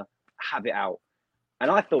eye on you. Have it out.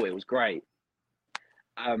 And I thought it was great.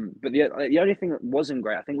 But the only thing that wasn't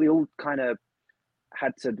great, I think we all kind of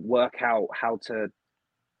had to work out how to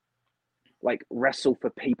like wrestle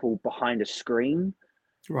for people behind a screen,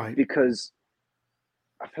 right? Because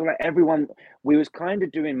I feel like we was kind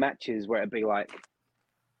of doing matches where it'd be like,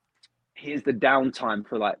 here's the downtime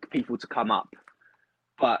for like people to come up,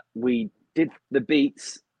 but we did the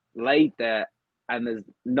beats, laid there, and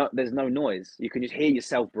there's no noise. You can just hear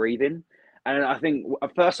yourself breathing. And I think the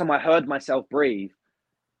first time I heard myself breathe,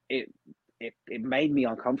 it made me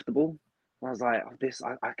uncomfortable. I was like,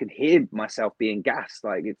 I can hear myself being gassed.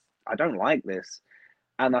 Like I don't like this.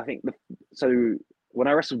 And I think so when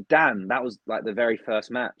I wrestled Dan, that was like the very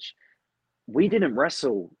first match. We didn't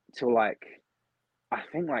wrestle till like, I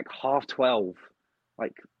think like 12:30,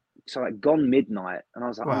 like, so like gone midnight. And I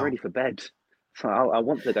was like, wow. I'm ready for bed. So I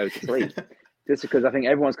want to go to sleep. Just because I think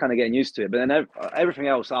everyone's kind of getting used to it. But then everything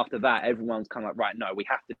else after that, everyone's kind of like, right, no, we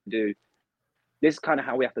have to do this, kind of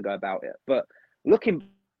how we have to go about it. But looking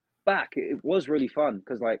back, it was really fun,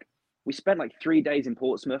 because like we spent like 3 days in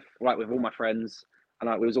Portsmouth, like with all my friends, and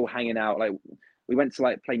like we was all hanging out. Like we went to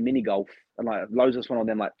like play mini golf, and like loads of us went on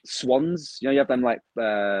them like swans. You know, you have them like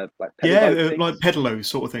pedal like pedalos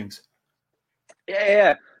sort of things.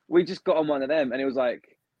 Yeah. We just got on one of them, and it was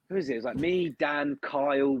like, who is it? It was like me, Dan,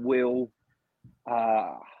 Kyle, Will.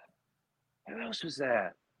 Who else was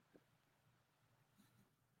there?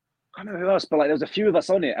 I don't know who else, but like there was a few of us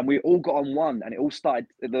on it, and we all got on one, and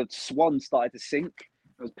the swan started to sink.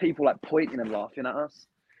 There was people like pointing and laughing at us.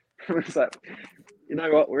 It was like, you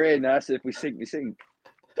know what, we're in now, so if we sink, we sink.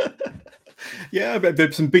 Yeah, but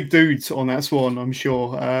there's some big dudes on that swan, I'm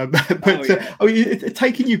sure.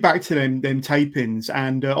 Taking you back to them tapings,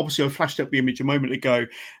 and obviously I flashed up the image a moment ago,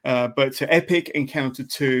 but Epic Encounter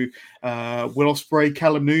 2, Will Ospreay,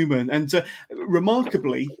 Callum Newman, and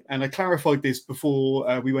remarkably, and I clarified this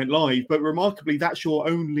before we went live, but remarkably, that's your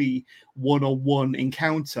only one-on-one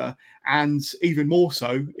encounter, and even more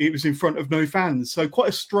so, it was in front of no fans. So quite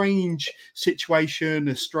a strange situation,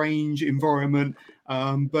 a strange environment.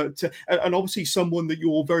 But obviously someone that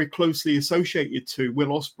you're very closely associated to, Will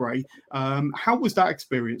Ospreay. How was that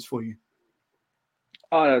experience for you?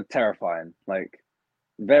 Oh, terrifying! Like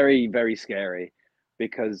very, very scary,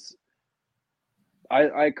 because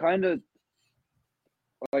I kind of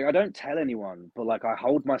like, I don't tell anyone, but like I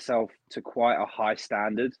hold myself to quite a high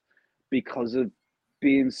standard because of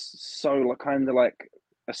being so like kind of like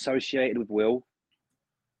associated with Will.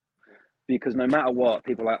 Because no matter what,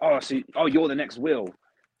 people are like, oh, you're the next Will.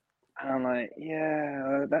 And I'm like,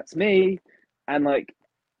 yeah, that's me. And like,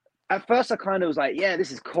 at first I kind of was like, yeah,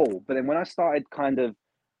 this is cool. But then when I started kind of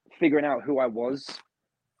figuring out who I was,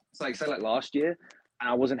 it's like, say like last year, and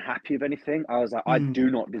I wasn't happy with anything, I was like, I do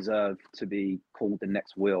not deserve to be called the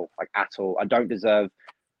next Will, like at all. I don't deserve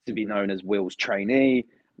to be known as Will's trainee,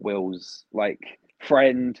 Will's like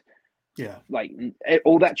friend. Yeah. Like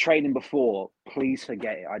all that training before, please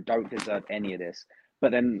forget it. I don't deserve any of this.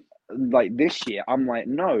 But then like this year, I'm like,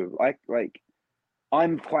 no, like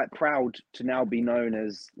I'm quite proud to now be known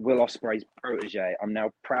as Will Ospreay's protege. I'm now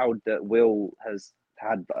proud that Will has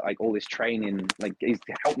had like all this training, like he's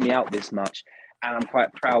helped me out this much, and I'm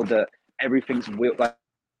quite proud that everything's Will, like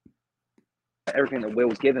everything that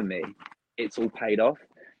Will's given me, it's all paid off.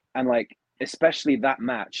 And like especially that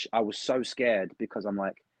match, I was so scared because I'm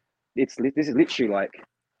like, this is literally like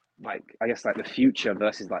I guess like the future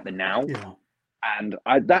versus like the now. Yeah. And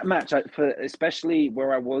that match, for especially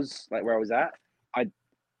where I was at,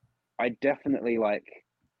 I definitely like,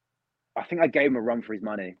 I think I gave him a run for his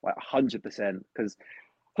money, like 100%. Because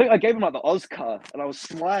I think I gave him like the Oscar, and I was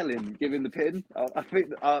smiling giving the pin. I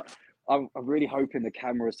think I'm really hoping the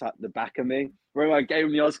camera's at the back of me. When I gave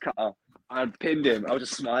him the Oscar, I pinned him. I was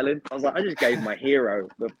just smiling. I was like, I just gave my hero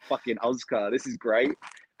the fucking Oscar. This is great.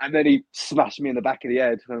 And then he smashed me in the back of the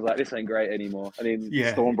head. And I was like, this ain't great anymore. I mean,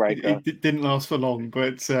 Yeah, Stormbreaker. it didn't last for long,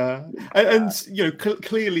 but and you know,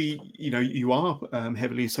 clearly, you know, you are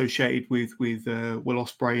heavily associated with Will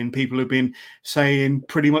Ospreay, and people have been saying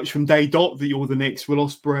pretty much from day dot that you're the next Will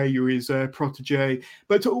Ospreay, you're his protege.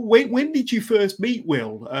 But when did you first meet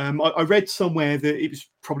Will? I read somewhere that it was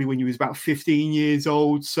probably when you was about 15 years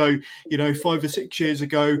old, so you know, 5 or 6 years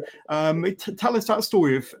ago. Tell us that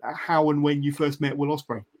story of how and when you first met Will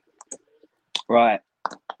Ospreay. Right.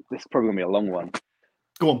 This is probably gonna be a long one.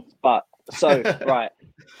 Go on. But so right.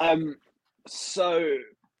 So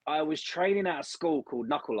I was training at a school called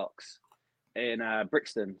Knuckle Locks in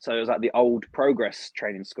Brixton. So it was like the old Progress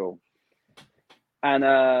training school.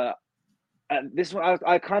 And this one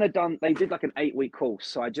I kind of done, they did like an 8-week course.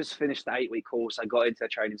 So I just finished the 8-week course. I got into the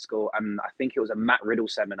training school, and I think it was a Matt Riddle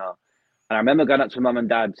seminar. And I remember going up to mum and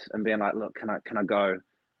dad and being like, look, can I go?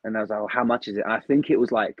 And I was like, well, how much is it? And I think it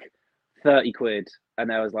was like 30 quid.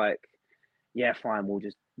 And I was like, yeah, fine. We'll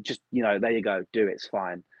just, you know, there you go. Do it. It's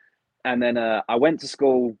fine. And then I went to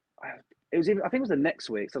school. It was even, I think it was the next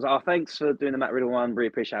week. So I was like, oh, thanks for doing the Matt Riddle one. Really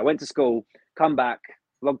appreciate it. I went to school, come back,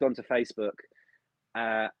 logged onto Facebook.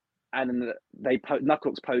 And then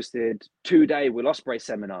Knuckles posted 2-day Will Ospreay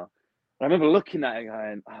seminar. And I remember looking at it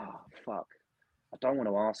going, oh, fuck. I don't want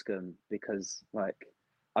to ask him because like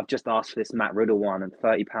I've just asked for this Matt Riddle one, and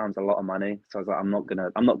 £30 a lot of money. So I was like, I'm not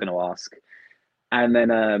gonna ask. And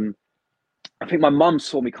then I think my mum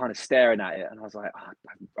saw me kind of staring at it, and I was like, oh,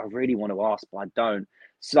 I really want to ask, but I don't.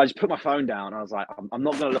 So I just put my phone down. And I was like, I'm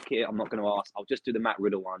not gonna look at it. I'm not gonna ask. I'll just do the Matt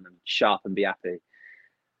Riddle one and shut up and be happy.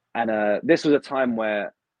 And this was a time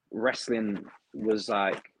where wrestling was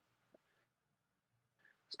like,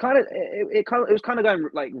 it was kind of going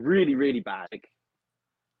like really, really bad. Like,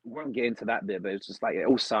 won't get into that bit, but it's just like it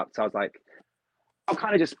all sucked. So I was like, I'll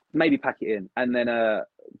kind of just maybe pack it in. And then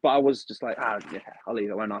but I was just like, yeah, I'll leave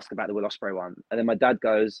it. I won't ask about the Will Ospreay one. And then my dad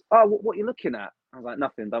goes, oh, what are you looking at? I was like,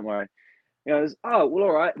 nothing, don't worry. He goes, oh, well,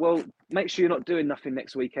 all right, well, make sure you're not doing nothing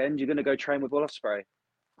next weekend. You're gonna go train with Will Ospreay.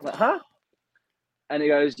 I'm like, huh? And he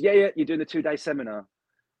goes, yeah, you're doing the 2-day seminar.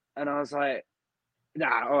 And I was like,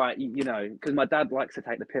 nah, all right, you know, because my dad likes to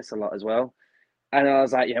take the piss a lot as well. And I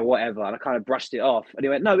was like, yeah, whatever. And I kind of brushed it off. And he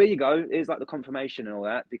went, no, here you go. Here's like the confirmation and all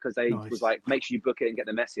that, because they was like, make sure you book it and get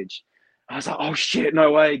the message. I was like, oh shit,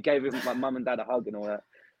 no way. Gave him my mum and dad a hug and all that.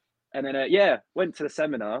 And then, went to the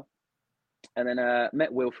seminar, and then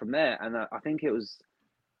met Will from there. And I think it was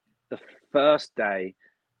the first day,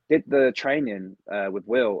 did the training with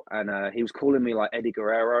Will. And he was calling me like Eddie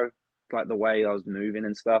Guerrero, like the way I was moving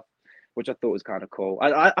and stuff, which I thought was kind of cool.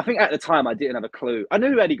 I think at the time I didn't have a clue. I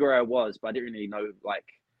knew who Eddie Guerrero was, but I didn't really know like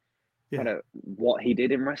kind of what he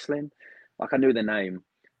did in wrestling. Like I knew the name,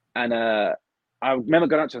 and I remember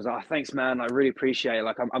going up to him. I was like, oh, "Thanks, man. I really appreciate it.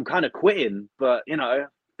 Like I'm kind of quitting, but you know,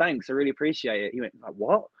 thanks. I really appreciate it." He went like,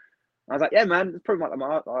 "What?" I was like, "Yeah, man. It's probably like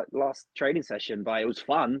my last training session, but it was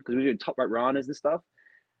fun because we were doing top rope ranas and stuff."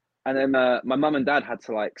 And then my mum and dad had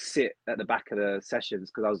to like sit at the back of the sessions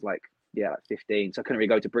because I was like 15, so I couldn't really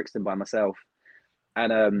go to Brixton by myself.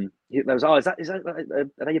 And there was, are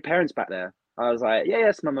they your parents back there? I was like,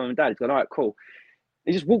 yes, my mum and dad. He's gone, all right, cool.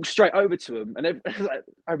 He just walked straight over to him, and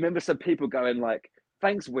I remember some people going like,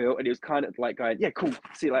 thanks, Will, and he was kind of like going, yeah, cool,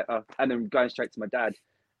 see you later, and then going straight to my dad,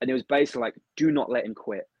 and it was basically like, do not let him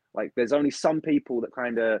quit. Like, there's only some people that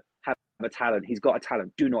kind of have a talent. He's got a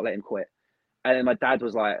talent. Do not let him quit. And then my dad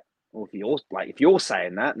was like, well, if you're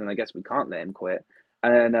saying that, then I guess we can't let him quit.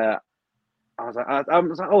 And then I was like,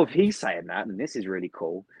 oh, if he's saying that, then this is really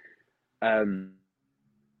cool. And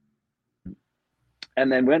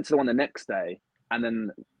then we went to the one the next day, and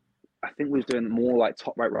then I think we was doing more like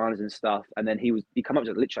top rope runners and stuff. And then he come up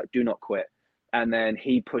to literally like, do not quit. And then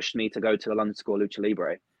he pushed me to go to the London School of Lucha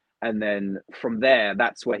Libre. And then from there,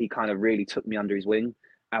 that's where he kind of really took me under his wing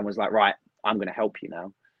and was like, right, I'm going to help you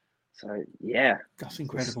now. So yeah, that's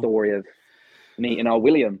incredible. The story of meeting our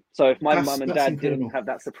William. So if my mum and dad didn't have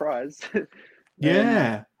that surprise,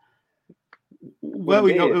 yeah. Well,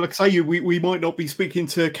 like I say, we might not be speaking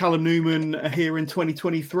to Callum Newman here in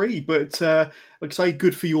 2023, but like I say,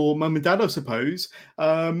 good for your mum and dad, I suppose.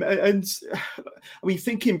 And I mean,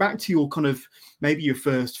 thinking back to your kind of maybe your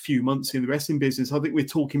first few months in the wrestling business, I think we're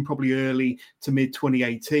talking probably early to mid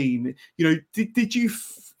 2018. You know, did you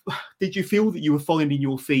feel that you were finding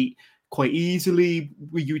your feet quite easily?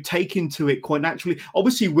 Were you taken to it quite naturally?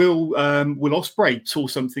 Obviously, Will Ospreay saw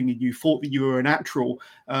something in you, thought that you were a natural,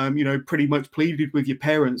 you know, pretty much pleaded with your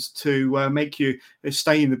parents to make you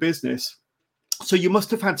stay in the business. So you must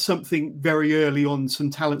have had something very early on, some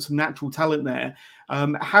natural talent there.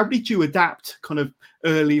 How did you adapt kind of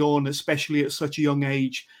early on, especially at such a young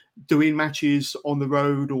age, doing matches on the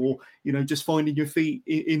road or, you know, just finding your feet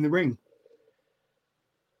in the ring?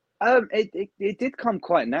 It did come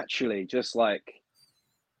quite naturally, just like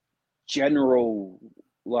general,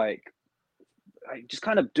 like just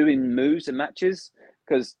kind of doing moves and matches.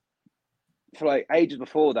 Because for like ages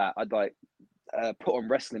before that, I'd like put on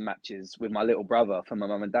wrestling matches with my little brother for my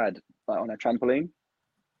mum and dad, like on a trampoline.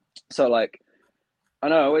 So like, I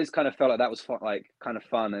know I always kind of felt like that was fun, like kind of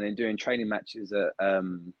fun, and then doing training matches at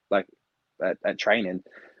training.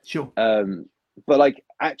 Sure. But like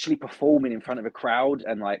actually performing in front of a crowd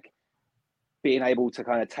and like being able to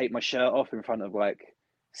kind of take my shirt off in front of like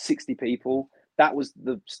 60 people, that was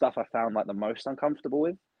the stuff I found like the most uncomfortable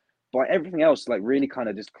with. But everything else like really kind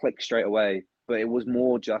of just clicked straight away. But it was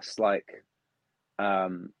more just like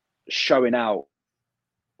showing out,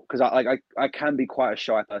 because I can be quite a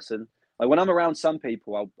shy person. Like when I'm around some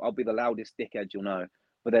people, I'll be the loudest dickhead you'll know.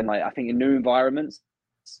 But then like I think in new environments,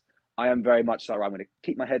 I am very much like, right, I'm going to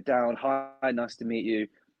keep my head down. Hi, nice to meet you.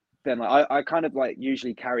 Then like I kind of like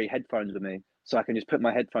usually carry headphones with me, so I can just put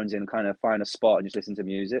my headphones in and kind of find a spot and just listen to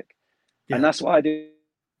music. Yeah. And that's what I do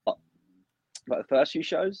like the first few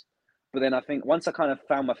shows. But then I think once I kind of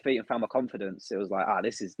found my feet and found my confidence, it was like,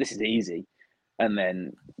 this is easy. And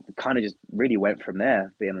then kind of just really went from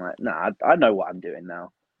there, being like, nah, I know what I'm doing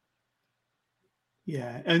now.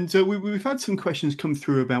 Yeah, and we've had some questions come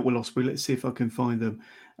through about Will Ospreay. Let's see if I can find them.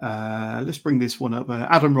 Let's bring this one up.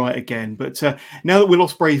 Adam Wright again. But now that Will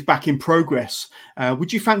Ospreay is back in progress,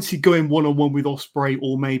 would you fancy going one-on-one with Ospreay,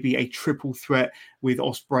 or maybe a triple threat with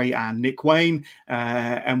Ospreay and Nick Wayne?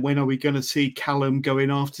 And when are we going to see Callum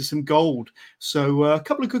going after some gold? So a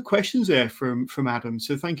couple of good questions there from Adam.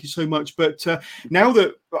 So thank you so much. But now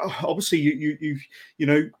that obviously you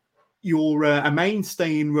know, you're a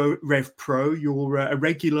mainstay in RevPro. You're a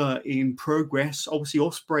regular in Progress. Obviously,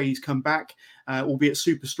 Ospreay's come back, albeit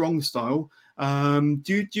super strong style.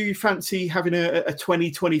 Do you fancy having a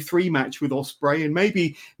 2023 match with Ospreay and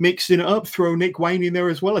maybe mixing it up, throw Nick Wayne in there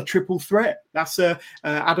as well, a triple threat? That's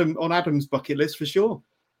Adam on Adam's bucket list for sure.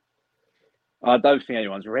 I don't think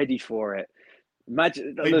anyone's ready for it.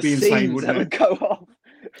 Imagine It'd be insane, that would go off.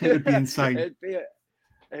 It would be insane.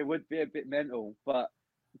 It would be a bit mental, but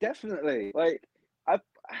definitely, like I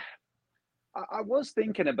was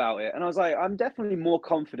thinking about it, and I was like, I'm definitely more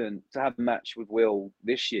confident to have a match with Will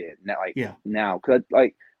this year. Now, because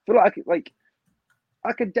I feel like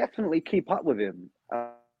I could definitely keep up with him.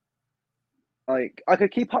 Like I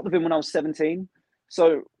could keep up with him when I was 17.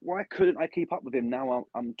 So why couldn't I keep up with him now?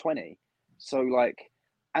 I'm 20. So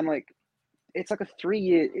it's like a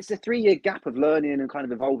 3-year gap of learning and kind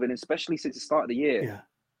of evolving, especially since the start of the year. Yeah.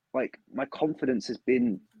 Like my confidence has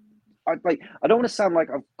been, I don't want to sound like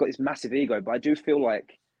I've got this massive ego, but I do feel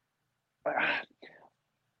like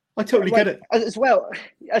I totally get it as well.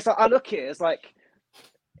 As I look at it, it's like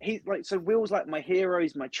he's like, so Will's like my hero,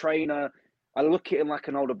 he's my trainer. I look at him like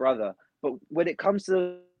an older brother, but when it comes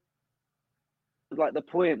to like the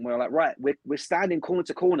point where like, right, we're standing corner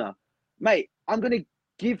to corner, mate, I'm gonna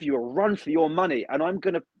give you a run for your money, and I'm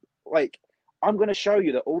gonna show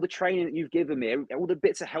you that all the training that you've given me, all the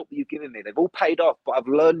bits of help that you've given me, they've all paid off, but I've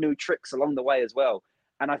learned new tricks along the way as well.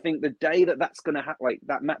 And I think the day that's going to happen, like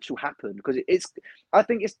that match will happen, because I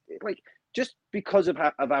think it's like, just because of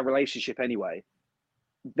our relationship anyway,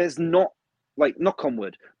 there's not, like, knock on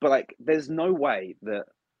wood, but like, there's no way that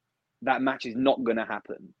that match is not going to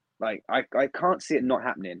happen. Like, I can't see it not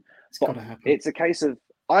happening. It's But got to happen. it's a case of,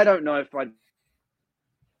 I don't know if I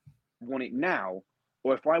want it now,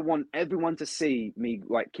 or if I want everyone to see me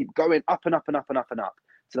like keep going up and up and up and up and up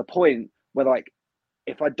to the point where, like,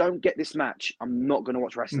 if I don't get this match, I'm not going to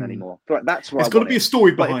watch wrestling anymore. I feel like that's where There's got to be a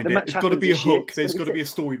story But if behind the it. match There's got to happens be a this year, hook. There's got to be a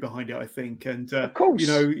story behind it, I think. And of course,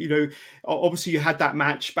 obviously you had that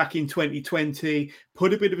match back in 2020.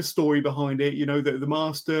 Put a bit of a story behind it. You know, the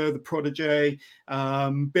master, the protege,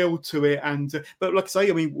 build to it. And but like I say,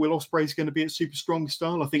 I mean, Will Ospreay is going to be at Super Strong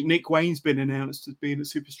Style. I think Nick Wayne's been announced as being at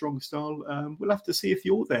Super Strong Style. We'll have to see if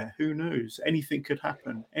you're there. Who knows? Anything could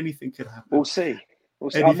happen. Anything could happen. We'll see.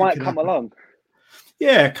 I might come along.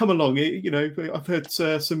 Yeah, come along. You know, I've heard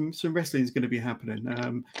some wrestling is going to be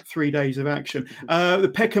happening. 3 days of action.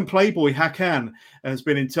 The Peckham Playboy Hakan has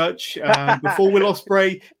been in touch. Before Will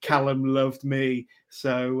Ospreay, Callum loved me.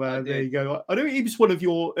 So there you go. I know he was one of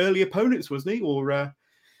your early opponents, wasn't he? Or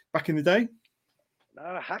back in the day?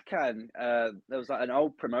 No, Hakan. There was like an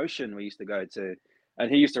old promotion we used to go to, and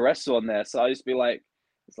he used to wrestle on there. So I used to be like,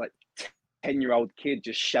 it's like 10-year-old kid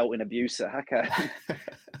just shouting abuse at Hakan.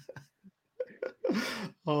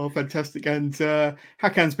 Oh, fantastic. And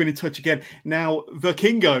Hakan's been in touch again. Now,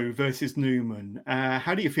 Vikingo versus Newman.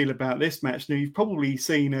 How do you feel about this match? Now, you've probably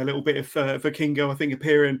seen a little bit of Vikingo, I think,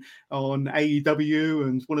 appearing on AEW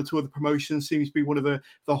and one or two other promotions. Seems to be one of the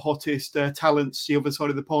hottest talents the other side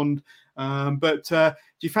of the pond. But do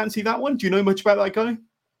you fancy that one? Do you know much about that guy?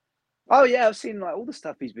 Oh, yeah, I've seen like all the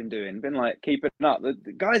stuff he's been doing. Been like keeping up. The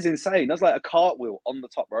guy's insane. Does like a cartwheel on the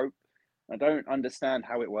top rope. I don't understand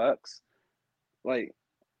how it works. Like,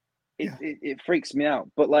 it freaks me out.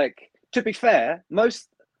 But like, to be fair, I'm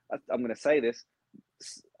going to say this.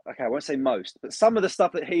 Okay, I won't say most, but some of the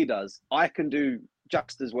stuff that he does, I can do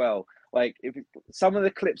just as well. Like, some of the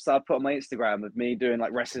clips that I put on my Instagram of me doing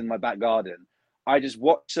like wrestling in my back garden, I just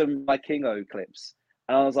watched some Vikingo clips,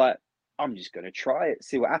 and I was like, I'm just going to try it,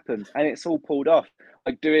 see what happens, and it's all pulled off.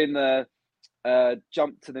 Like doing the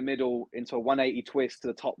jump to the middle into a 180 twist to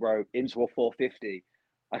the top rope into a 450.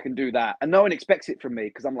 I can do that, and no one expects it from me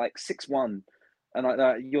because I'm like 6'1", and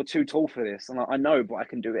like you're too tall for this. And I know, but I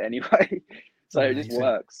can do it anyway. So Amazing. It just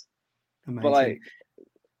works. Amazing. But like,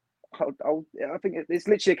 I think it's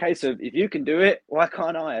literally a case of if you can do it, why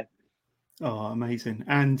can't I? Oh, amazing.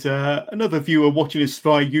 And another viewer watching us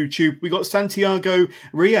via YouTube, we got Santiago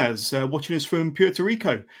Riaz watching us from Puerto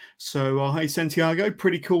Rico. So hi, Santiago.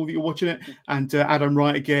 Pretty cool that you're watching it. And Adam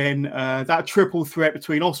Wright again. That triple threat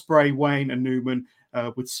between Ospreay, Wayne and Newman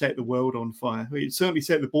would set the world on fire. It certainly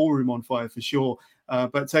set the ballroom on fire for sure.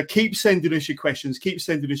 But keep sending us your questions. Keep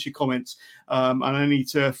sending us your comments. And I need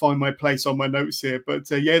to find my place on my notes here. But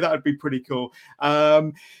yeah, that would be pretty cool.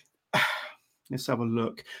 Let's have a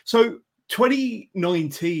look. So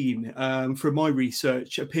 2019, from my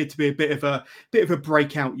research, appeared to be a bit of a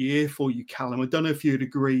breakout year for you, Callum. I don't know if you'd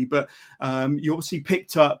agree, but you obviously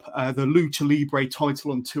picked up the Lucha Libre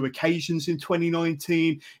title on 2 occasions in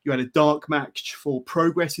 2019. You had a dark match for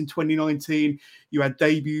Progress in 2019. You had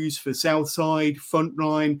debuts for Southside,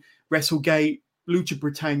 Frontline, WrestleGate, Lucha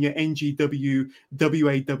Britannia, NGW,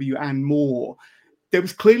 WAW, and more. There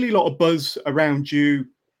was clearly a lot of buzz around you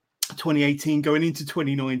 2018 going into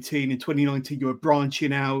 2019. In 2019 you were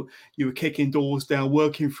branching out, you were kicking doors down,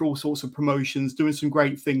 working for all sorts of promotions, doing some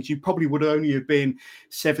great things. You probably would only have been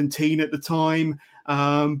 17 at the time,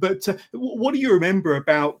 but what do you remember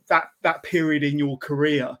about that period in your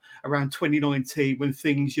career around 2019 when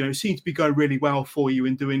things, you know, seemed to be going really well for you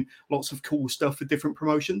and doing lots of cool stuff for different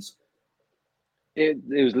promotions? It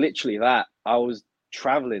was literally that. I was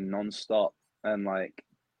traveling non-stop and like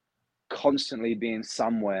constantly being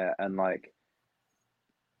somewhere, and like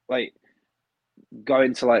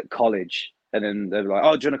going to like college, and then they're like,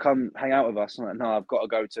 oh, do you want to come hang out with us? I'm like, no, I've got to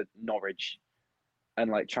go to Norwich,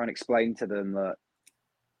 and like try and explain to them that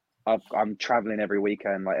I'm traveling every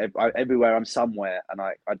weekend, like everywhere I'm somewhere, and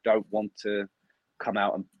I don't want to come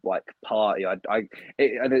out and like party.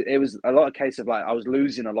 It was a lot of case of like I was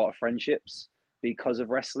losing a lot of friendships because of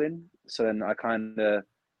wrestling. So then I kind of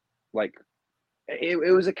like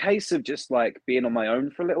it was a case of just like being on my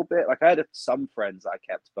own for a little bit. Like I had some friends that I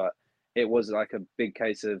kept, but it was like a big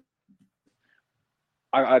case of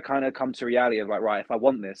I kind of come to reality of like, right, if I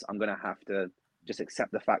want this, I'm gonna have to just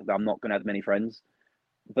accept the fact that I'm not gonna have many friends.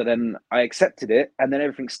 But then I accepted it, and then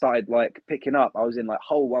everything started like picking up. I was in like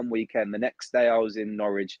Hull one weekend. The next day I was in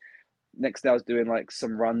Norwich. Next day I was doing like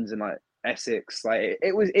some runs in like Essex. Like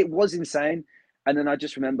it was insane. And then I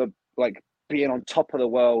just remember like being on top of the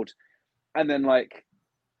world. And then like,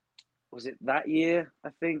 was it that year? I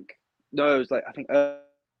think no, it was like I think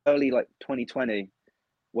early like 2020.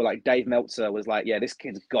 were like, Dave Meltzer was like, yeah, this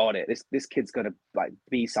kid's got it. This kid's gonna like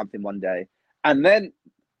be something one day. And then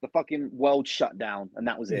the fucking world shut down, and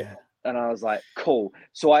that was it. Yeah. And I was like, cool.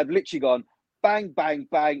 So I've literally gone bang, bang,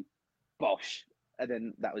 bang, bosh, and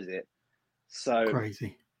then that was it. So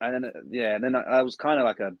Crazy. and then I was kind of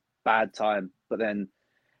like a bad time, but then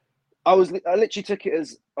I literally took it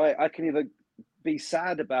as I can either be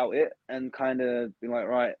sad about it and kind of be like,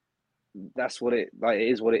 right, that's what it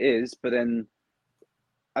is what it is. But then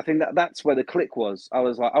I think that's where the click was. I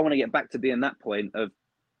was like, I want to get back to being that point of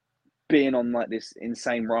being on like this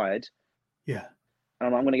insane ride. Yeah.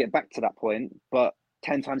 And I'm going to get back to that point, but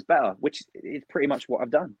 10 times better, which is pretty much what I've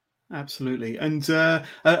done. Absolutely. And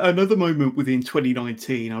another moment within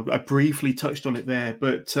 2019, I briefly touched on it there,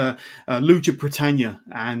 but Lucha Britannia.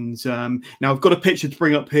 And now I've got a picture to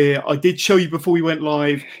bring up here. I did show you before we went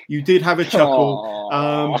live. You did have a chuckle,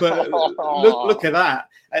 but look at that.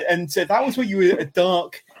 And that was when you were a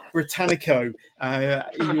dark Britannico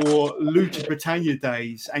in your Lucha Britannia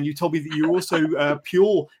days, and you told me that you're also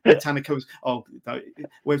pure Britannicos. Oh,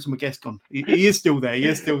 where's my guest gone? He is still there. He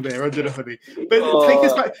is still there under the hoodie. But take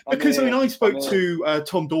us back, because I spoke to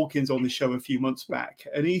Tom Dawkins on the show a few months back,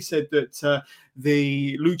 and he said that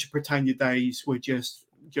the Lucha Britannia days were just,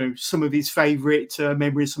 some of his favourite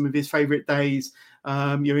memories, some of his favourite days,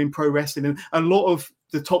 in pro wrestling, and a lot of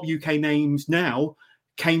the top UK names now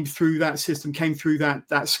came through that system, came through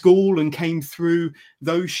that school, and came through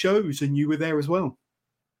those shows, and you were there as well.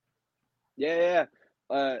 Yeah.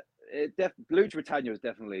 Lucha Britannia was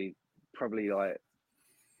definitely probably like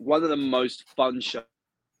one of the most fun shows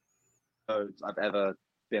I've ever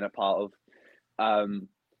been a part of.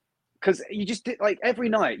 Because you just did, like, every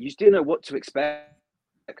night you just didn't know what to expect.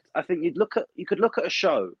 I think you could look at a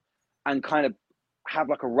show and kind of have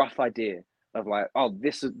like a rough idea of like, oh,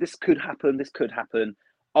 this could happen, this could happen.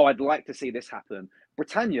 Oh, I'd like to see this happen.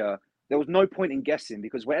 Britannia, there was no point in guessing,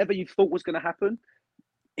 because whatever you thought was going to happen,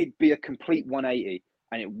 it'd be a complete 180,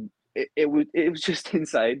 and it was just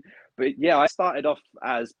insane. But yeah, I started off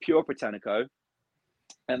as pure Britannico,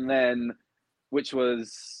 and then which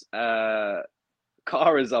was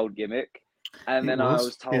Kara's old gimmick, and then I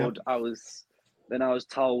was told that I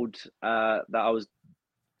was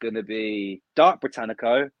going to be Dark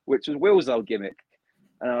Britannico, which was Will's old gimmick.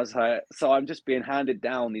 And I was like, so I'm just being handed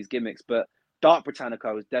down these gimmicks, but Dark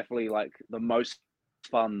Britannico was definitely like the most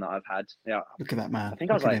fun that I've had. Yeah. Look at that man. I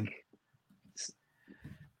think I was like,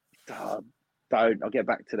 I'll get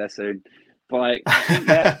back to there soon. But like, I think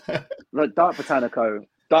like Dark Britannico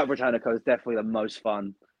is definitely the most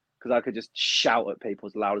fun, because I could just shout at people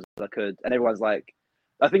as loud as I could. And everyone's like,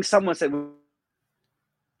 I think someone said,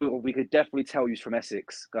 we could definitely tell you from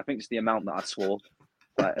Essex. I think it's the amount that I swore.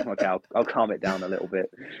 Like, okay, I'll calm it down a little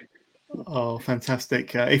bit. Oh,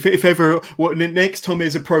 fantastic! If ever, next time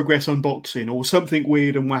there's a Progress unboxing or something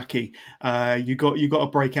weird and wacky, you got to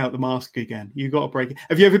break out the mask again. You got to break it.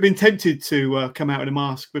 Have you ever been tempted to come out in a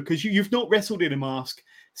mask? Because you've not wrestled in a mask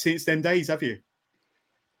since them days, have you?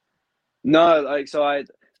 No, like so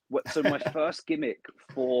my first gimmick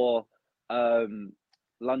for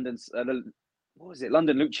London's what was it?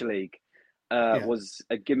 London Lucha League was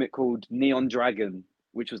a gimmick called Neon Dragon,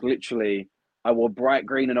 which was literally, I wore bright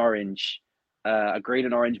green and orange, a green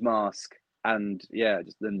and orange mask, and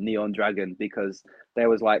just the Neon Dragon, because they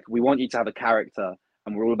was like, we want you to have a character,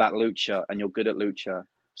 and we're all about lucha, and you're good at lucha,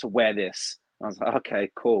 so wear this. And I was like, okay,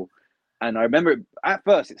 cool. And I remember at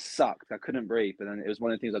first it sucked, I couldn't breathe, but then it was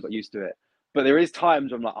one of the things I got used to it. But there is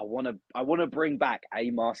times I'm like, I want to bring back a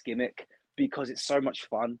mask gimmick, because it's so much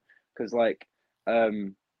fun. Because like,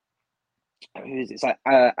 it's like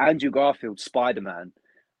Andrew Garfield's Spider-Man.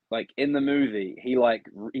 Like in the movie,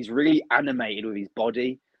 he's really animated with his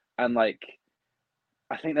body, and like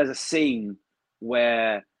I think there's a scene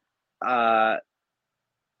where who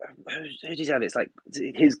did he have? It's like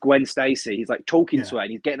his Gwen Stacy. He's like talking to her,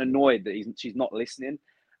 and he's getting annoyed that she's not listening,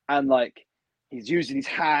 and like he's using his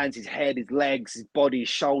hands, his head, his legs, his body, his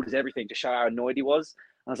shoulders, everything to show how annoyed he was.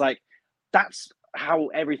 I was like, that's how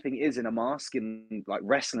everything is in a mask in like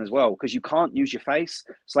wrestling as well, because you can't use your face.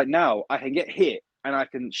 It's like now I can get hit and I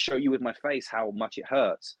can show you with my face how much it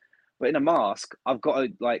hurts, but in a mask I've got to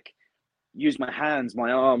like use my hands,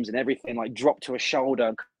 my arms, and everything, like drop to a shoulder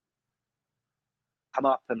and come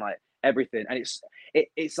up and like everything, and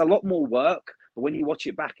it's a lot more work, but when you watch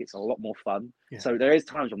it back it's a lot more fun. So there is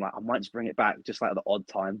times I'm like, I might just bring it back just like at the odd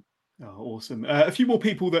time. Oh, awesome. A few more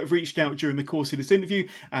people that have reached out during the course of this interview,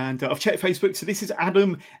 and I've checked Facebook. So this is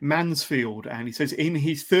Adam Mansfield, and he says in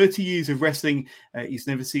his 30 years of wrestling, he's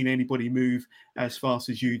never seen anybody move as fast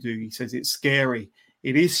as you do. He says it's scary.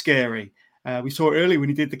 It is scary. We saw it earlier when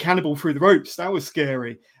he did the cannibal through the ropes. That was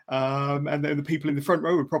scary. And then the people in the front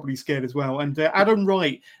row were probably scared as well. And Adam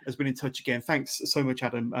Wright has been in touch again. Thanks so much,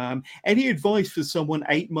 Adam. Any advice for someone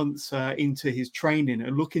 8 months into his training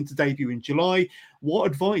and looking to debut in July? What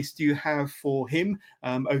advice do you have for him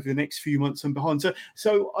over the next few months and beyond?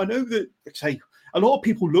 So I know that, say, a lot of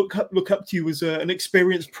people look up to you as an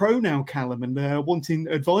experienced pro now, Callum, and wanting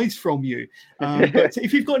advice from you. But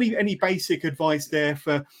if you've got any basic advice there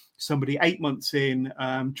for somebody 8 months in,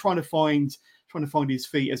 trying to find his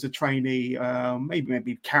feet as a trainee,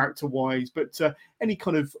 maybe character-wise, but any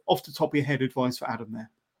kind of off the top of your head advice for Adam there?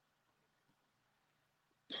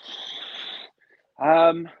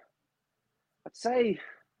 I'd say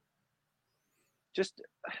just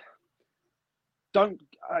don't.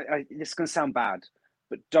 This is going to sound bad,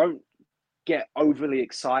 but don't get overly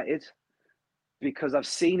excited, because I've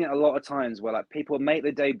seen it a lot of times where like people make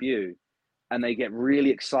their debut and they get really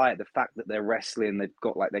excited the fact that they're wrestling, they've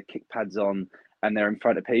got like their kick pads on and they're in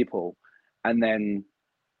front of people, and then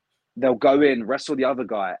they'll go in, wrestle the other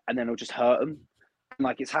guy, and then it'll just hurt them. And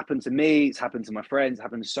like it's happened to me, it's happened to my friends, it's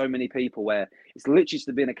happened to so many people where it's literally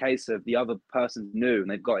just been a case of the other person knew and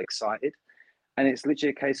they've got excited. And it's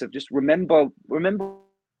literally a case of just remember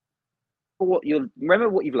what you've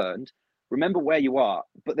learned, remember where you are,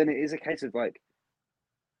 but then it is a case of like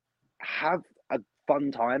have a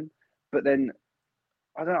fun time. But then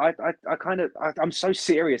I don't know, I'm so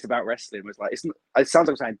serious about wrestling. It's like it sounds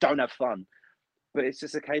like I'm saying don't have fun, but it's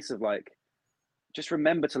just a case of like just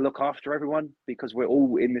remember to look after everyone, because we're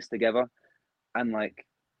all in this together. And like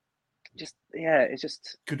it's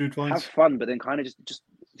just good advice. Have fun, but then kind of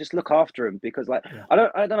just look after them, because like I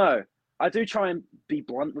don't know. I do try and be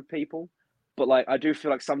blunt with people, but like I do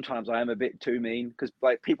feel like sometimes I am a bit too mean, because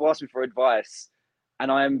like people ask me for advice,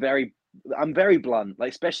 and I'm very blunt.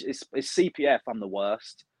 Like especially it's CPF, I'm the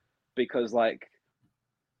worst, because like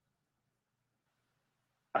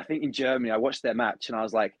I think in Germany I watched their match and I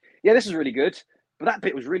was like, yeah, this is really good, but that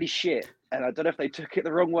bit was really shit. And I don't know if they took it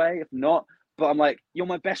the wrong way, if not. But I'm like, you're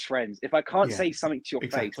my best friends. If I can't say something to your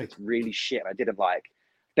face that's really shit and I didn't like,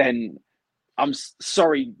 then I'm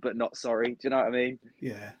sorry, but not sorry. Do you know what I mean?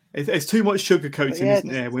 Yeah. It's too much sugarcoating, isn't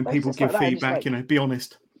there, when people give feedback, be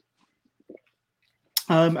honest.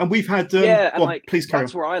 And we've had... and please carry on.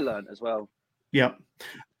 That's where I learned as well. Yeah.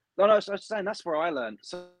 No, I was saying that's where I learned.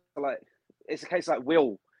 So like, it's a case like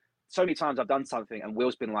Will. So many times I've done something and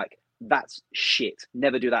Will's been like, that's shit.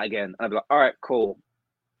 Never do that again. And I'd be like, all right, cool.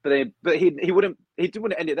 But he didn't want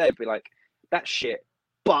to end it there. He'd be like, that's shit,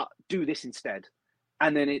 but do this instead.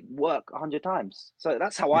 And then it worked 100 times. So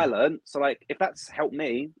that's how I learned. So like, if that's helped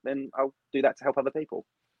me, then I'll do that to help other people.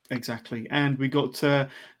 Exactly. And we got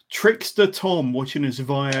Trickster Tom watching us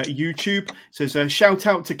via YouTube. Says, shout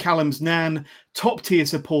out to Callum's Nan. Top tier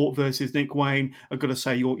support versus Nick Wayne. I've got to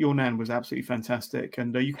say, your Nan was absolutely fantastic.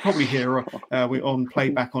 And you can probably hear her on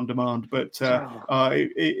playback on demand. But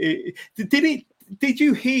did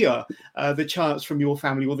you hear the chants from your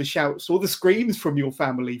family, or the shouts or the screams from your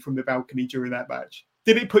family from the balcony during that match?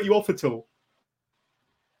 Did it put you off at all?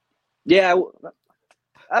 Yeah.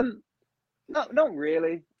 Not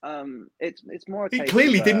really. It's more. It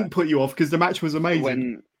clearly didn't put you off, because the match was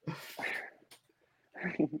amazing.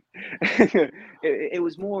 It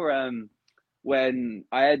was more when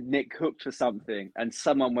I had Nick hooked for something and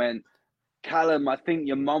someone went, Callum, I think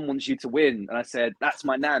your mum wants you to win. And I said, that's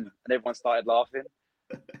my nan. And everyone started laughing.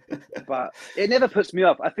 But it never puts me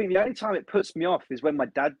off. I think the only time it puts me off is when my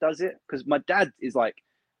dad does it. Because my dad is like,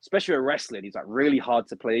 especially with wrestling, he's like really hard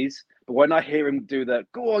to please. But when I hear him do the,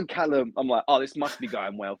 go on, Callum, I'm like, oh, this must be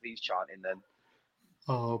going well if he's chanting then.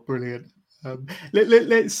 Oh, brilliant.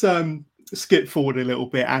 Let's skip forward a little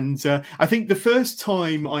bit. And I think the first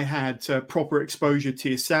time I had proper exposure to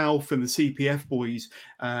yourself and the CPF boys,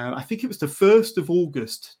 I think it was the 1st of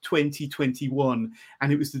August 2021,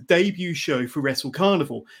 and it was the debut show for Wrestle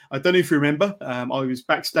Carnival. I don't know if you remember, I was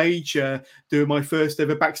backstage doing my first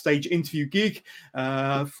ever backstage interview gig.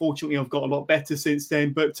 Fortunately, I've got a lot better since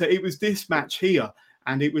then, but it was this match here.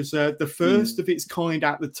 And it was the first of its kind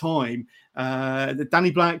at the time. Danny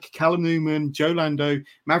Black, Callum Newman, Joe Lando,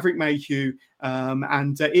 Maverick Mayhew,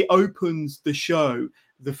 and it opens the show,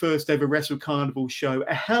 the first ever Wrestle Carnival show.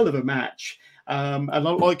 A hell of a match. And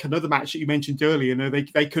like another match that you mentioned earlier,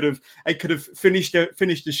 they could have finished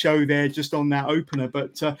the show there just on that opener.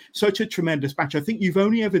 But such a tremendous match. I think you've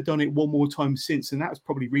only ever done it one more time since, and that was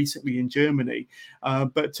probably recently in Germany.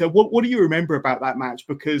 But what do you remember about that match?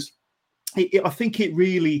 Because I think it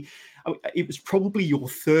really, it was probably your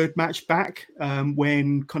third match back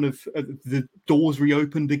when kind of the doors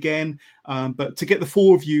reopened again. But to get the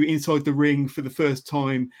four of you inside the ring for the first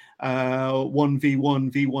time,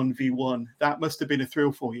 1v1, V1, V1, that must have been a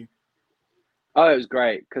thrill for you. Oh, it was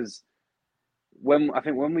great because when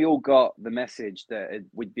we all got the message that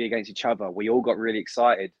we'd be against each other, we all got really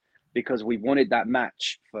excited because we wanted that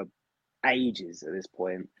match for ages at this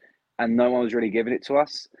point, and no one was really giving it to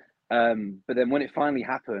us. But then when it finally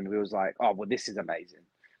happened, we was like, "Oh, well, this is amazing,"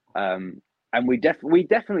 and we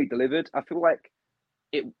definitely delivered. I feel like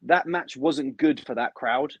that match wasn't good for that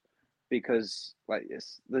crowd because like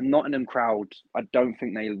the Nottingham crowd, I don't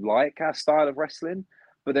think they like our style of wrestling.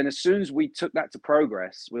 But then as soon as we took that to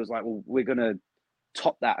Progress, we was like, well, we're gonna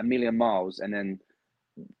top that a million miles, and then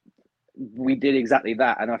we did exactly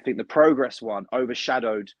that. And I think the Progress one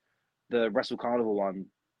overshadowed the Wrestle Carnival one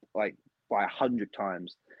like by 100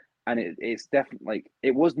 times. And it's definitely like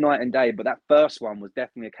it was night and day, but that first one was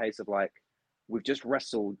definitely a case of like we've just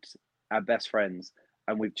wrestled our best friends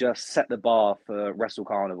and we've just set the bar for Wrestle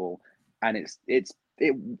Carnival, and it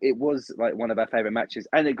was like one of our favorite matches,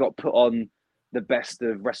 and it got put on the best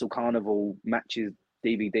of Wrestle Carnival matches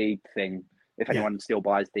DVD thing. If anyone still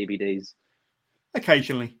buys DVDs.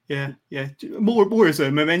 Occasionally, yeah. More as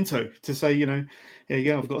a memento to say, you know, here you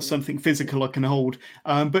go, I've got something physical I can hold.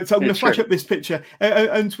 But I'm going to flash up this picture.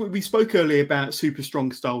 And we spoke earlier about Super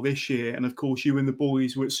Strong Style this year, and of course, you and the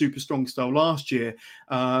boys were at Super Strong Style last year.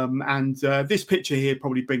 And this picture here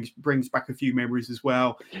probably brings back a few memories as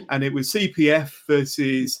well. And it was CPF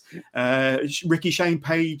versus Ricky Shane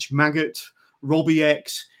Page, Maggot, Robbie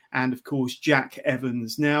X, and of course, Jack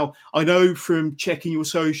Evans. Now, I know from checking your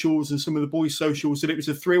socials and some of the boys' socials that it was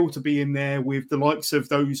a thrill to be in there with the likes of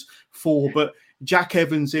those four, but Jack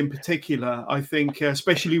Evans in particular, I think,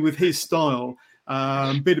 especially with his style,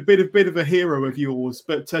 bit of a hero of yours.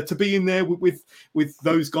 But to be in there with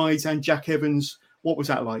those guys and Jack Evans, what was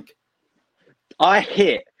that like? I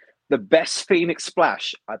hit the best Phoenix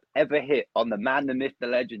splash I've ever hit on the man, the myth, the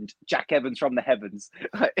legend, Jack Evans from the heavens.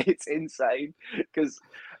 It's insane because,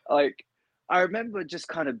 like, I remember just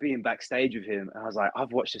kind of being backstage with him, and I was like,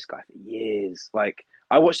 I've watched this guy for years. Like,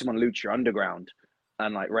 I watched him on Lucha Underground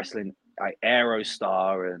and like wrestling like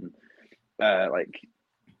Aerostar and like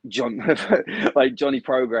Johnny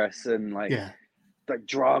Progress and like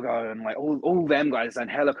Drago and like all them guys and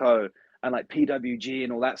Helico and like PWG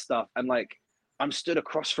and all that stuff, and like I'm stood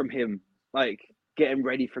across from him, like getting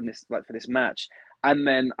ready for this match. And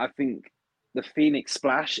then I think the Phoenix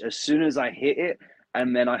Splash, as soon as I hit it,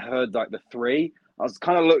 and then I heard like the three, I was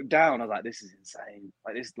kind of looked down. I was like, this is insane.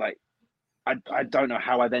 Like this, like, I don't know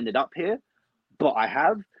how I've ended up here, but I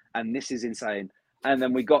have, and this is insane. And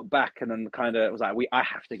then we got back, and then kind of was like, I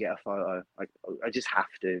have to get a photo. Like, I just have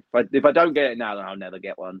to. If I don't get it now, then I'll never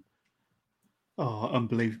get one. Oh,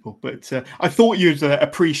 unbelievable. But I thought you'd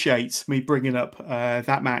appreciate me bringing up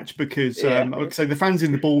that match because, like I say, the fans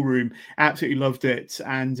in the ballroom absolutely loved it.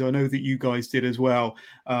 And I know that you guys did as well.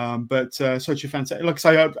 But such a fantastic, like I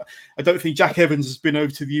say, I don't think Jack Evans has been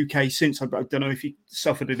over to the UK since. I don't know if he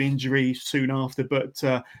suffered an injury soon after, but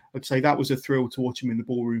like I say, that was a thrill to watch him in the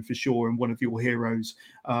ballroom for sure, and one of your heroes.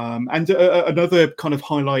 And another kind of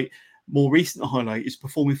more recent highlight is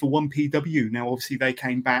performing for 1PW. Now, obviously, they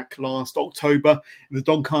came back last October in the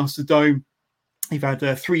Doncaster Dome. You've had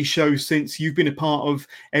 3 shows since. You've been a part of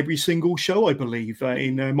every single show, I believe,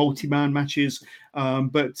 in multi-man matches.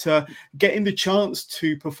 But getting the chance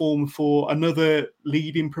to perform for another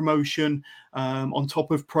leading promotion on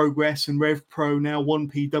top of Progress and RevPro, now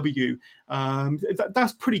 1PW,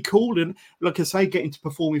 that's pretty cool. And like I say, getting to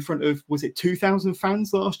perform in front of, was it 2,000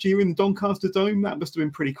 fans last year in the Doncaster Dome? That must have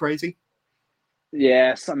been pretty crazy.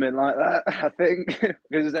 Yeah, something like that, I think.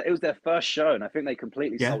 Because it was their first show, and I think they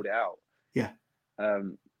completely sold it out. Yeah.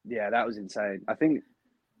 Yeah, that was insane. I think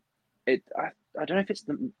I don't know if it's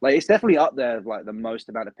it's definitely up there, like the most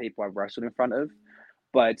amount of people I've wrestled in front of,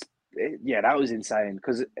 but that was insane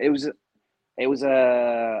because it was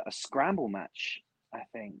a scramble match. I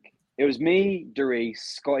think it was me, Doris,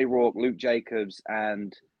 Scotty Rourke, Luke Jacobs,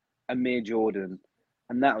 and Amir Jordan,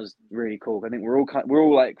 and that was really cool. I think we're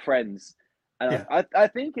all like friends, and I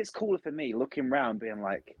think it's cooler for me looking around, being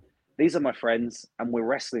like, these are my friends, and we're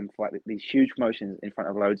wrestling for like these huge promotions in front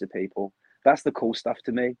of loads of people. That's the cool stuff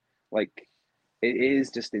to me. Like, it is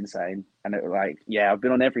just insane. And I've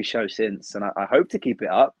been on every show since, and I hope to keep it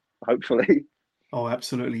up, hopefully. Oh,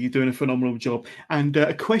 absolutely. You're doing a phenomenal job. And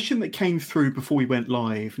a question that came through before we went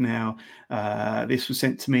live. Now, this was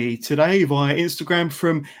sent to me today via Instagram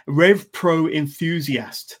from RevPro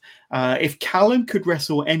Enthusiast. If Callum could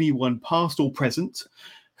wrestle anyone, past or present,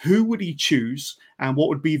 who would he choose and what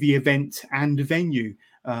would be the event and venue?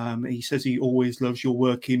 He says he always loves your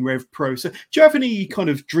work in RevPro. So do you have any kind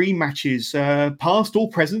of dream matches, past or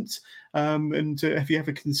present? And have you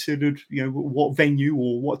ever considered, what venue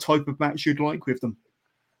or what type of match you'd like with them?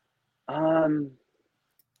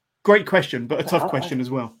 Great question, but a tough question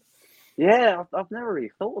as well. Yeah, I've never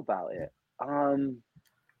really thought about it.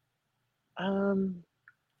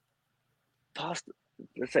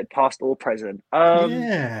 Let's say past or present.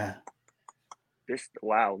 Yeah. This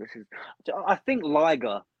is. I think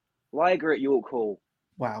Liger at York Hall.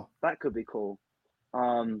 Wow, that could be cool.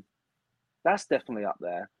 That's definitely up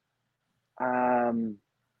there. I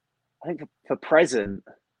think for present,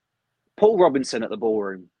 Paul Robinson at the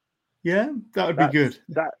Ballroom. Yeah, that would be good.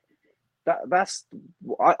 That's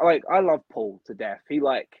I love Paul to death.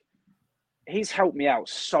 He's helped me out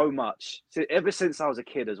so much ever since I was a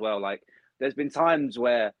kid as well. Like, there's been times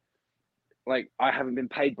where I haven't been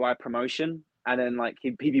paid by a promotion, and then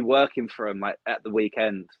he'd be working for him at the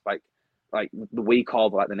weekend, like the week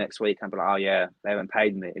of, the next week, and I'd be like, oh yeah, they haven't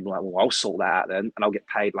paid me. He'd be like, well, I'll sort that out then, and I'll get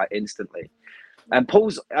paid instantly. And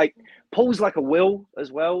Paul's like a Will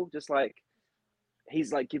as well. Just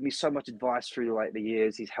he's given me so much advice through the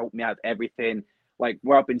years. He's helped me out with everything.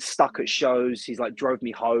 Where I've been stuck at shows, he's drove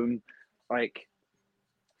me home.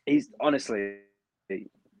 He's honestly,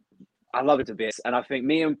 I love it to bits. And I think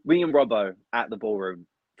me and Robbo at the Ballroom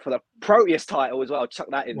for the Proteus title as well. I'll chuck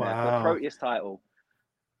that in there for the Proteus title.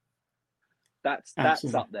 That's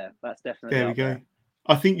up there. That's definitely there. We up go. there.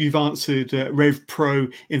 I think you've answered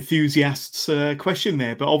RevPro enthusiasts' question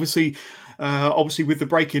there, but obviously with the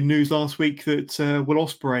breaking news last week that Will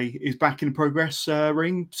Ospreay is back in the Progress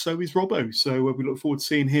ring, so is Robbo. So we look forward to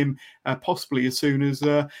seeing him possibly as soon as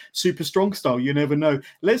Super Strong Style. You never know.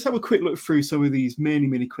 Let's have a quick look through some of these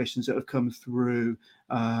many questions that have come through.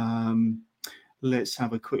 Let's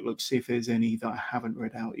have a quick look, see if there's any that I haven't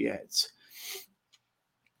read out yet.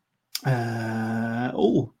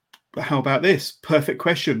 How about this? Perfect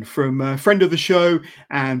question from a friend of the show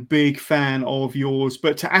and big fan of yours.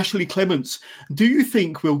 But to Ashley Clements, do you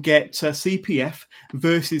think we'll get CPF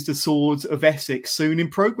versus the Swords of Essex soon in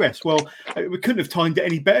Progress? Well, we couldn't have timed it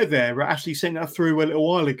any better there. Ashley sent that through a little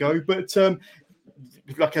while ago. But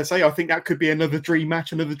like I say, I think that could be another dream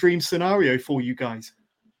match, another dream scenario for you guys.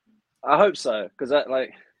 I hope so, because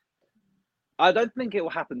I don't think it will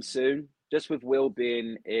happen soon, just with Will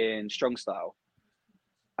being in Strong Style.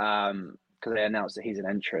 Because they announced that he's an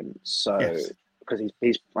entrant, so because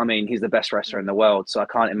he's the best wrestler in the world, so I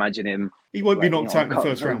can't imagine him. He won't be knocked out in the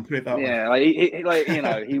first round. Put it that way. Yeah,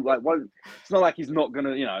 he won't. It's not like he's not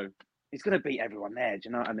gonna, he's gonna beat everyone there. Do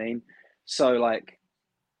you know what I mean? So I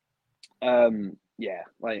don't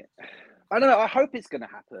know. I hope it's gonna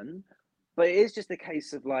happen, but it is just a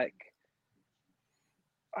case of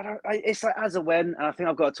it's as a when, and I think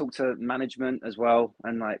I've got to talk to management as well,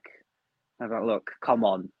 and I'm like, look, come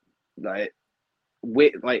on,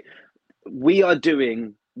 we are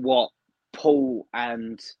doing what Paul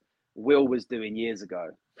and Will was doing years ago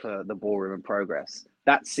for the Ballroom and Progress.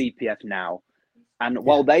 That's CPF now, and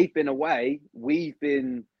while they've been away, we've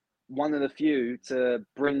been one of the few to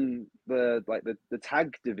bring the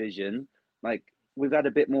tag division. We've had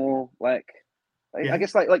a bit more I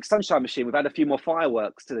guess like Sunshine Machine. We've had a few more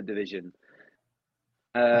fireworks to the division.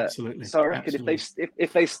 Absolutely. So I reckon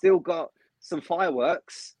if they've still got some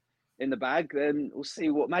fireworks in the bag, then we'll see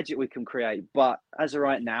what magic we can create. But as of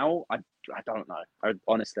right now, I don't know.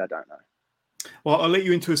 Honestly, I don't know. Well, I'll let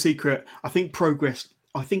you into a secret. I think Progress,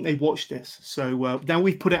 I think they watched this. So now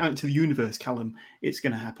we've put it out into the universe, Callum. It's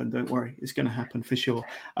going to happen. Don't worry. It's going to happen for sure.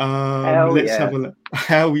 Let's have a look.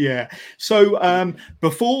 Hell yeah. So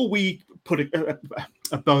before we put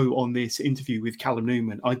a bow on this interview with Callum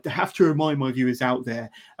Newman, I have to remind my viewers out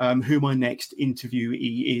there who my next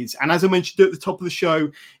interviewee is. And as I mentioned at the top of the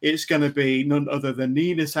show, it's going to be none other than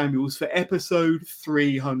Nina Samuels for episode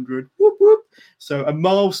 300. Whoop, whoop. So a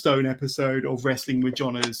milestone episode of Wrestling with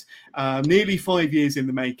Johners, nearly 5 years in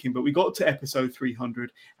the making, but we got to episode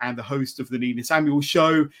 300, and the host of the Nina Samuels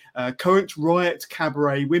show, current Riot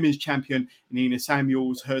Cabaret Women's Champion, Nina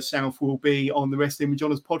Samuels herself, will be on the Wrestling with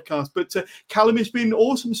Johners podcast. But Callum, it's been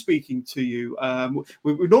awesome speaking to you.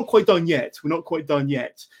 We're not quite done yet.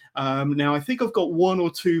 Now, I think I've got one or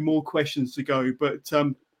two more questions to go, but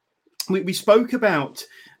we spoke about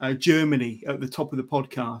Germany at the top of the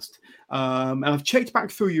podcast. And I've checked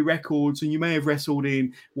back through your records, and you may have wrestled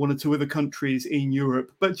in one or two other countries in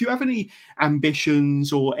Europe. But do you have any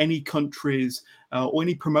ambitions or any countries or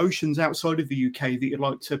any promotions outside of the UK that you'd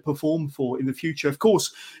like to perform for in the future? Of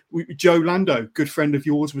course, Joe Lando, good friend of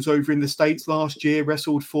yours, was over in the States last year,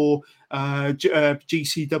 wrestled for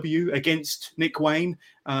GCW against Nick Wayne.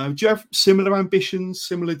 Do you have similar ambitions,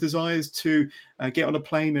 similar desires to get on a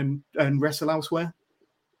plane and wrestle elsewhere?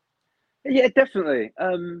 Yeah, definitely.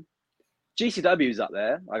 GCW is up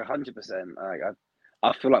there, like 100%.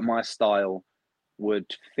 I feel like my style would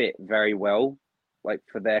fit very well, like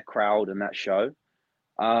for their crowd and that show.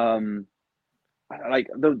 Like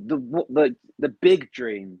the big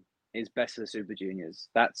dream is Best of the Super Juniors.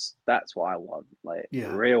 That's what I want. Like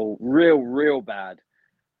real bad.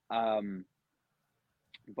 But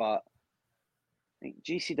I think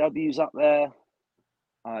GCW's up there.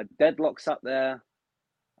 Deadlock's up there.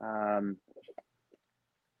 I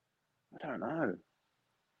don't know.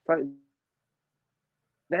 But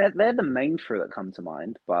they're the main three that come to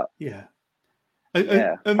mind. But yeah.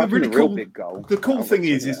 And the really real cool, big goal. The cool thing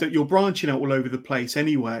is that you're branching out all over the place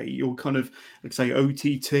anyway. You're kind of, let's say,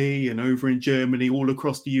 OTT and over in Germany, all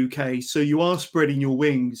across the UK. So you are spreading your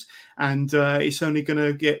wings, and it's only going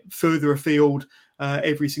to get further afield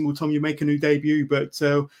every single time you make a new debut. But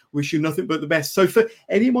wish you nothing but the best. So for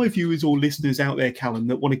any of my viewers or listeners out there, Callum,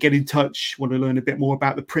 that want to get in touch, want to learn a bit more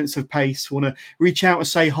about the Prince of Pace, want to reach out and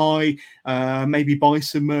say hi, maybe buy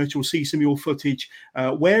some merch or see some of your footage,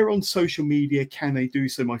 where on social media can they do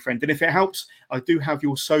so, my friend? And if it helps, I do have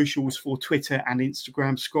your socials for Twitter and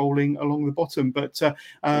Instagram scrolling along the bottom. But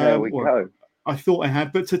there we go. I thought I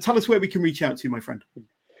had, but tell us where we can reach out to you, my friend.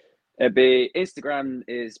 It'd be Instagram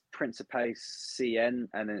is Prince of Pace CN,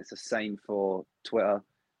 and then it's the same for Twitter.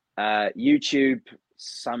 YouTube,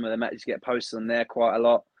 some of the matches get posted on there quite a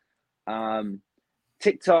lot.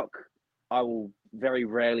 TikTok, I will very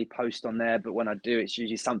rarely post on there, but when I do, it's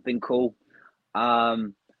usually something cool. But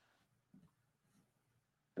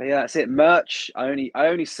yeah, that's it. Merch, I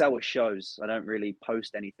only sell at shows. I don't really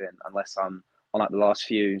post anything unless I'm on like the last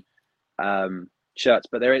few shirts.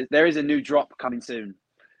 But there is a new drop coming soon.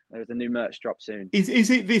 There's a new merch drop soon. Is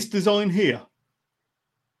it this design here?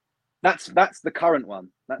 That's the current one.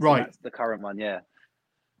 That's the current one. Yeah.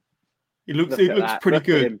 It looks pretty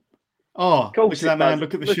good. Oh, look at that man!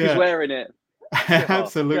 Look at the shirt. He's wearing it.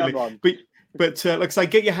 Absolutely. But like I say,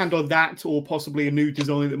 get your hand on that, or possibly a new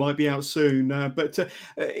design that might be out soon. But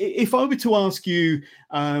if I were to ask you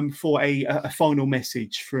for a final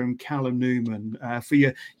message from Callum Newman for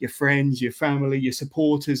your friends, your family, your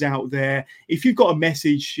supporters out there, if you've got a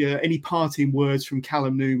message, any parting words from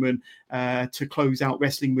Callum Newman to close out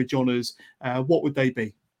Wrestling with Johners, what would they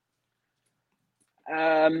be?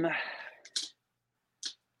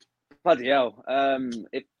 Bloody hell.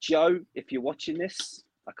 If Joe, if you're watching this,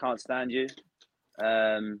 I can't stand you.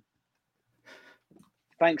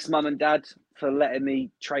 Thanks, Mum and Dad, for letting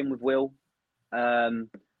me train with Will. I'm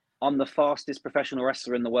the fastest professional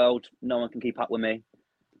wrestler in the world. No one can keep up with me.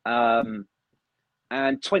 And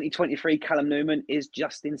 2023 Callum Newman is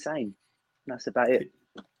just insane. That's about it.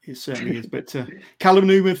 It certainly is. But Callum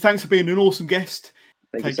Newman, thanks for being an awesome guest.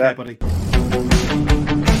 Take care, buddy.